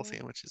meatball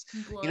sandwiches.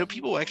 Blood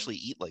People meatball. actually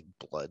eat like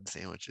blood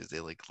sandwiches. They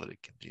like let it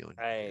continue.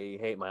 I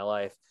hate my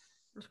life.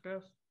 That's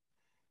gross.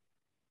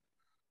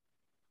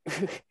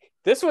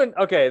 This one,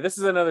 okay, this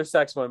is another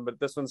sex one, but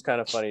this one's kind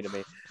of funny to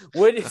me.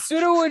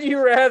 Would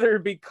you rather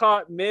be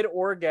caught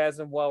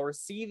mid-orgasm while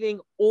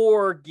receiving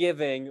or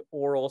giving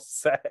oral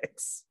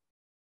sex?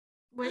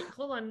 Wait,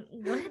 hold on.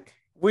 What?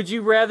 Would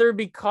you rather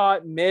be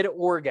caught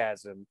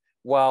mid-orgasm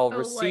while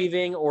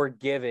receiving or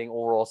giving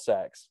oral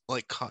sex?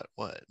 Like caught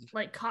what?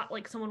 Like caught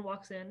like someone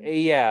walks in?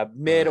 Yeah,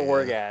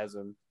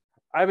 mid-orgasm.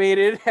 I mean,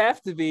 it'd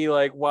have to be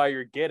like while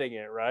you're getting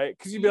it, right?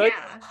 Because you'd be like,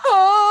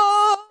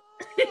 oh!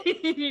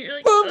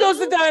 Like, boom goes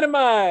the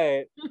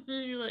dynamite.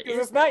 Like, because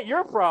it's not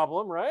your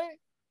problem, right?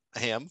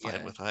 Hey, I'm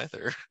fine with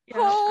either. Yeah.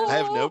 I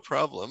have no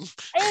problem.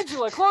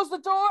 Angela, close the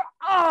door.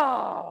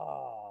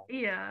 Oh.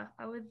 Yeah,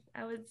 I would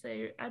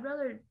say I'd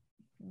rather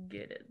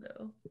get it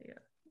though.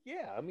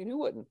 Yeah, I mean, who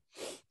wouldn't?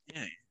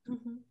 Yeah.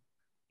 Mm-hmm.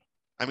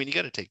 I mean, you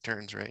got to take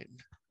turns, right?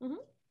 Mm-hmm.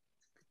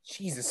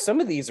 Jesus, some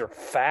of these are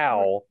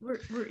foul. We're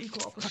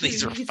equal opportunities.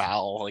 These are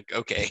foul. Like,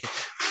 okay.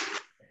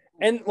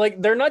 And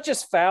like they're not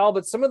just foul,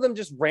 but some of them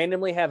just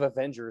randomly have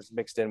Avengers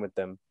mixed in with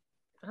them.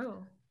 Oh.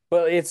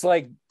 But it's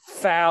like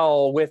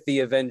foul with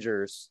the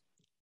Avengers.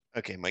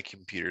 Okay, my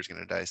computer's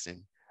gonna die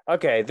soon.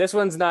 Okay, this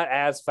one's not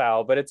as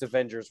foul, but it's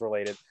Avengers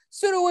related.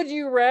 So would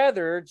you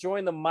rather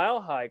join the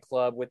Mile High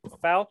Club with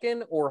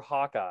Falcon or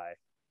Hawkeye?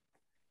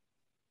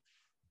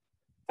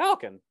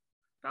 Falcon.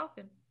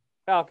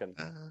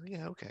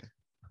 Yeah, okay.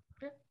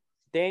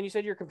 Dan, you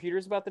said your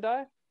computer's about to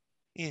die?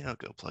 Yeah, I'll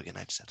go plug in.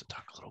 I just have to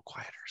talk a little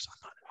quieter so I'm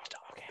not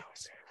Okay.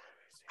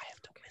 I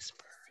have to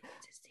whisper.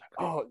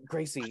 Oh,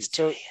 Gracie. Let's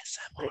do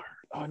ASMR.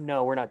 Oh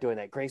no, we're not doing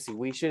that. Gracie,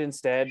 we should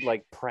instead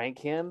like prank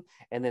him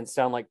and then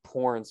sound like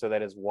porn so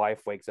that his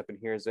wife wakes up and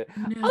hears it.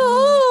 No.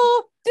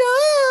 Oh,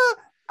 duh,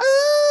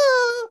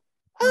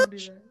 Don't do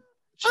that.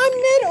 I'm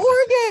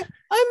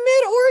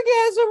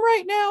mid-orgasm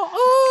right now.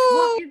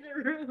 Oh, Walk in the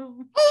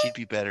room. She'd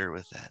be better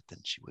with that than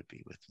she would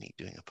be with me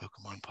doing a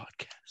Pokemon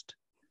podcast.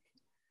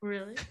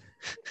 Really?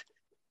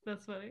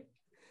 That's funny.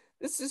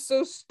 this is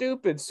so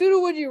stupid. Suda,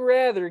 would you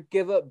rather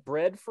give up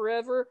bread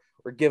forever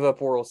or give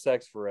up oral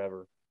sex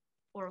forever?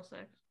 Oral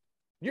sex.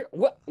 You're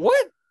what?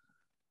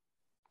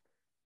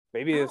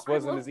 Maybe this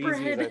wasn't love as easy as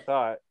I bread.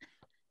 thought.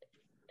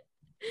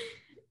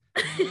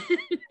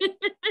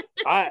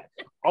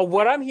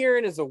 What I'm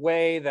hearing is a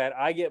way that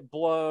I get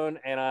blown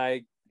and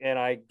I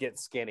get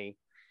skinny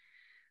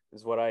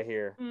is what I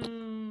hear.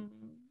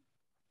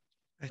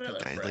 I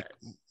think I like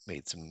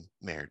made some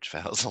marriage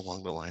vows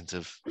along the lines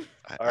of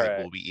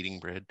I will be eating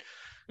bread.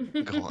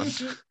 Go on.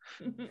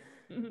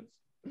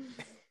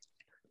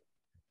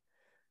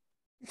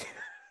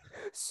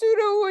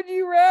 Pseudo, would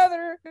you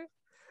rather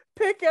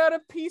pick out a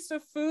piece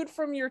of food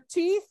from your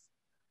teeth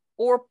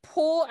or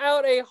pull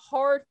out a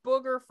hard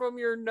booger from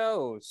your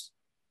nose?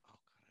 Oh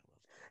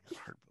God, I love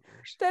hard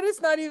boogers. That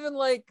is not even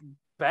like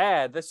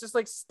bad. That's just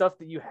like stuff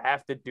that you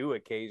have to do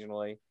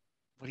occasionally.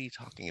 What are you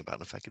talking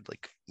about? If I could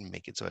like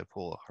make it so I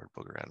pull a hard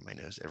booger out of my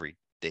nose every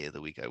day of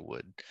the week, I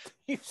would.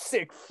 You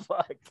sick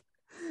fuck.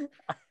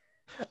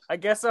 I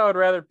guess I would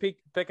rather pick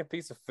a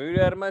piece of food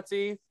out of my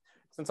teeth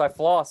since I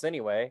floss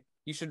anyway.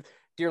 You should,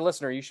 dear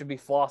listener, you should be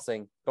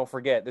flossing. Don't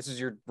forget. This is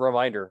your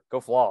reminder. Go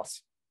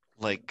floss.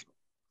 Like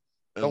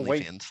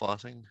OnlyFans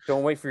flossing?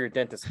 Don't wait for your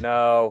dentist.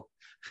 No.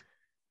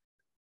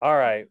 All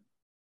right.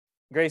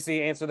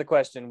 Gracie, answer the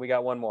question. We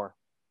got one more.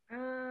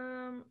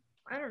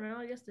 I don't know.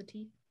 I guess the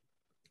teeth.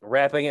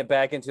 Wrapping it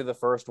back into the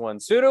first one.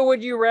 Pseudo,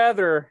 would you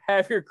rather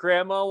have your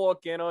grandma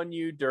walk in on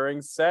you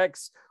during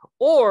sex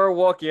or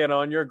walk in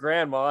on your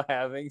grandma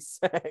having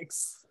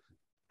sex?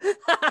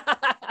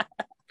 I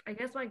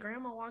guess my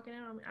grandma walking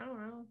in on me. I don't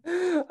know.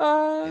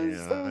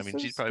 I mean,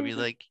 she'd probably be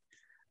like,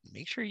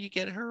 make sure you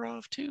get her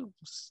off too,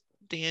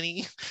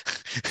 Danny.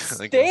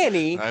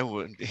 Danny? I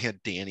would. Yeah,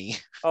 Danny.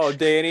 Oh,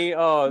 Danny.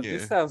 Oh, yeah.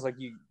 This sounds like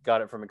you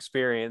got it from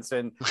experience.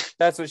 And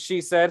that's what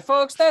she said.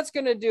 Folks, that's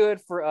going to do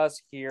it for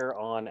us here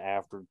on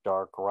After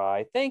Dark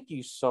Rye. Thank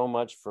you so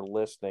much for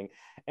listening.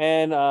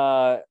 And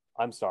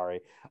I'm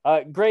sorry.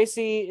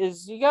 Gracie,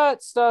 you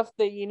got stuff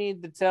that you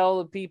need to tell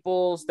the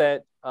peoples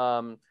that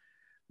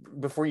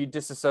before you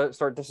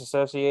start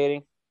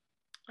disassociating?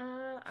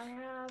 I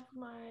have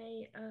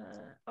my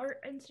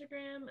art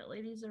Instagram at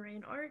Ladies of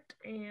Rain Art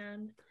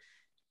and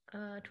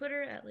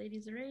Twitter at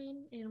Ladies of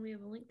Rain, and we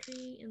have a link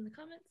tree in the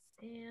comments,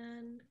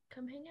 and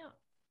come hang out.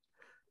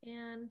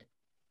 And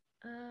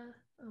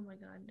oh my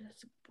god,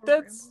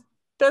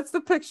 that's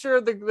the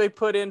picture that they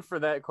put in for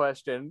that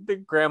question. The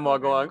grandma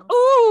going,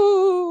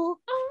 "Ooh,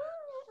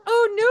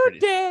 oh no,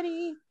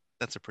 Daddy,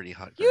 that's a pretty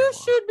hot grandma. You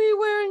should be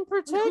wearing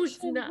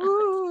protection."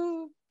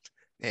 No,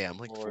 hey, I'm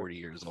like 40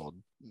 years old,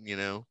 you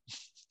know.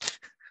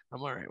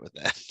 I'm all right with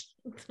that.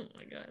 Oh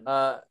my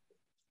god.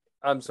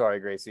 I'm sorry,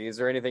 Gracie. Is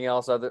there anything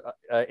else other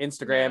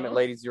Instagram at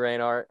Ladies of Rain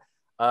Art?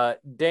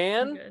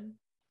 Dan?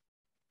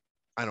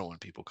 I don't want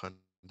people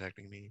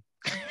contacting me.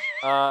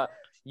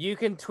 You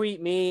can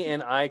tweet me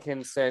and I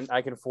can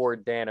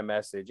forward Dan a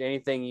message.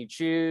 Anything you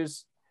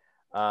choose,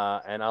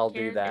 and I'll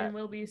do that.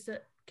 And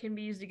can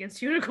be used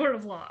against you in a court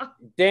of law.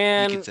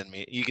 Dan, you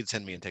can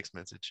send me a text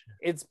message.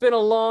 It's been a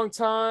long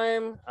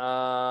time.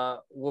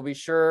 We'll be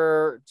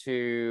sure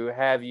to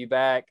have you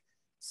back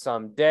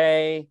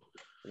someday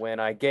when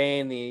I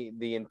gain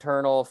the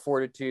internal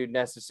fortitude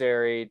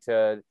necessary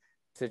to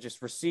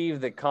just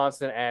receive the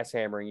constant ass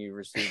hammering you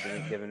received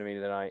and given to me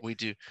tonight. We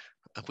do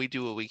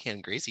what we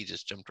can. Gracie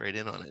just jumped right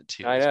in on it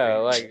too. I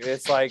know,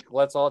 it's like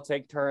let's all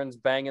take turns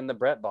banging the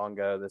Brett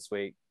bongo this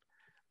week.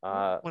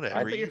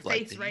 Whatever you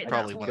like. You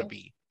probably want to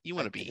be. You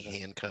want to be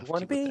handcuffed. You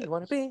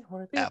want to be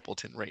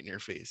Appleton right in your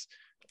face.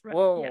 Right.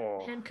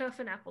 Whoa. Yeah, handcuff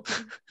and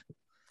Appleton.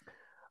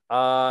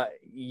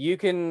 You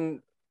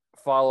can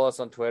follow us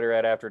on Twitter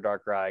at After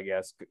Dark Rye, I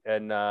guess,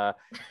 and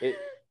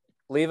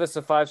leave us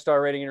a 5-star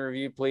rating and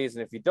review, please.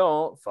 And if you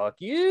don't, fuck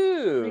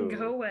you. And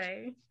go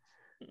away.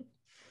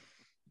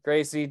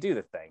 Gracie, do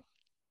the thing.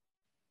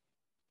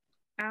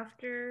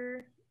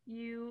 After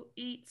you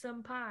eat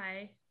some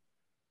pie,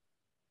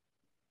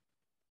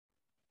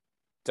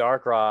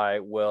 Dark Rye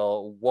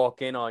will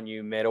walk in on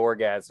you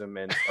mid-orgasm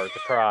and start to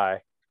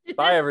cry.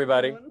 Bye,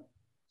 everybody. Look,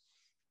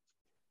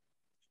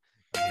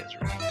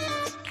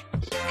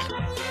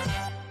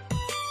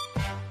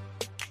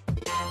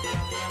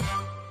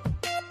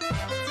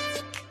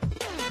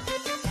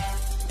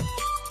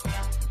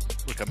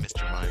 I missed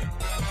your mind.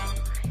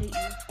 I hate you.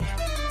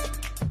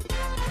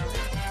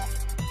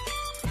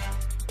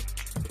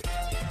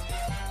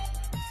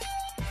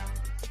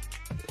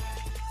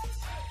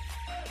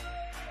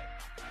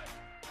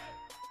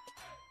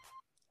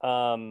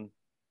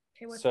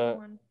 Okay, what's the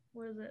one?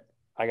 What is it?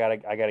 I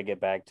gotta get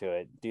back to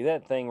it. Do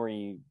that thing where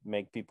you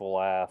make people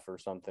laugh or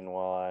something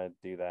while I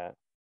do that.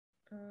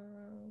 I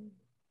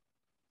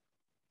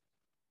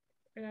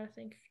gotta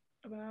think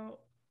about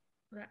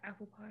that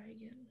apple pie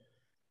again.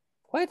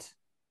 What?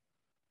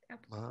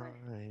 Apple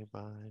pie.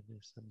 Bye,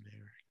 this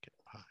American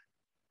pie.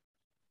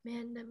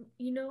 Man,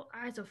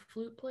 as a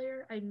flute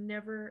player, I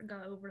never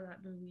got over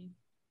that movie.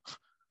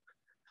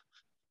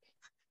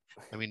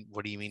 I mean,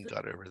 what do you mean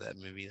got over that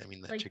movie? I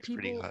mean, that chick's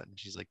pretty hot and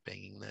she's like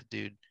banging that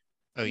dude.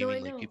 Oh, you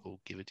mean like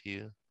people give it to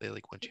you? They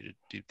like want you to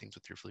do things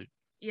with your flute?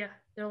 Yeah,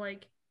 they're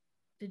like,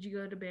 did you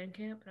go to band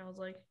camp? And I was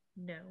like,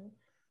 no.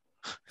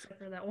 Except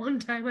for that one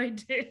time I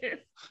did.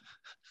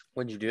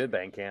 What'd you do at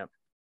band camp?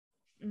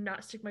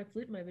 Not stick my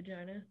flute in my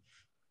vagina.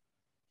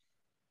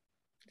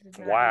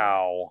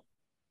 Wow.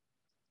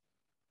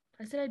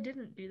 I said I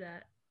didn't do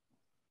that.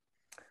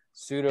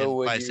 Pseudo,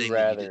 would you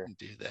rather? You didn't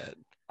do that.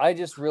 I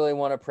just really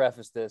want to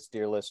preface this,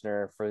 dear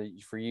listener,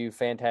 for you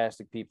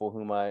fantastic people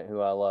who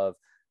I love,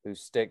 who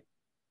stick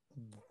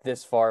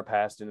this far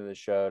past into the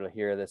show to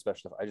hear this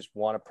special. I just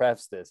want to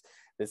preface this.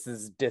 This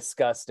is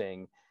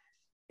disgusting.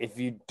 If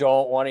you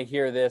don't want to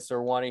hear this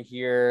or want to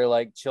hear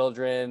like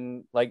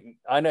children, like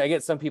I know I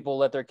get some people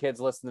let their kids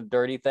listen to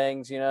dirty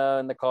things,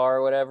 in the car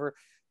or whatever.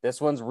 This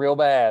one's real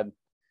bad.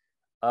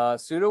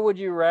 Pseudo, would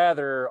you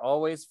rather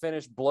always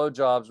finish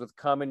blowjobs with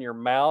cum in your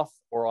mouth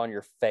or on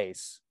your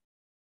face?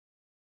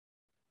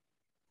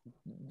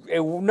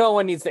 No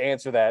one needs to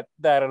answer that.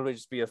 That'll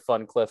just be a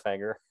fun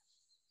cliffhanger.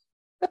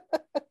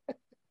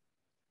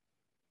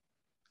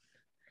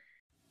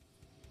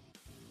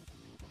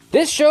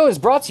 This show is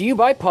brought to you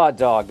by Pod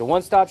Dog, the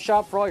one-stop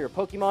shop for all your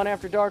Pokemon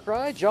After Dark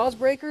ride, Jaws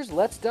Breakers,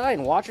 Let's Die,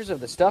 and Watchers of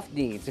the Stuffed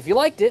needs. If you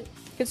liked it,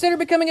 consider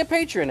becoming a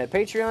patron at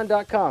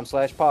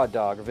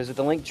patreon.com/poddog or visit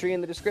the link tree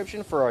in the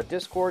description for our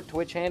Discord,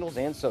 Twitch handles,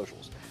 and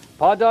socials.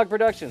 Pod Dog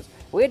Productions.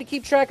 We had to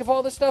keep track of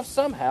all this stuff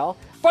somehow.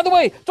 By the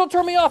way, don't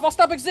turn me off. I'll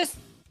stop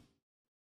existing.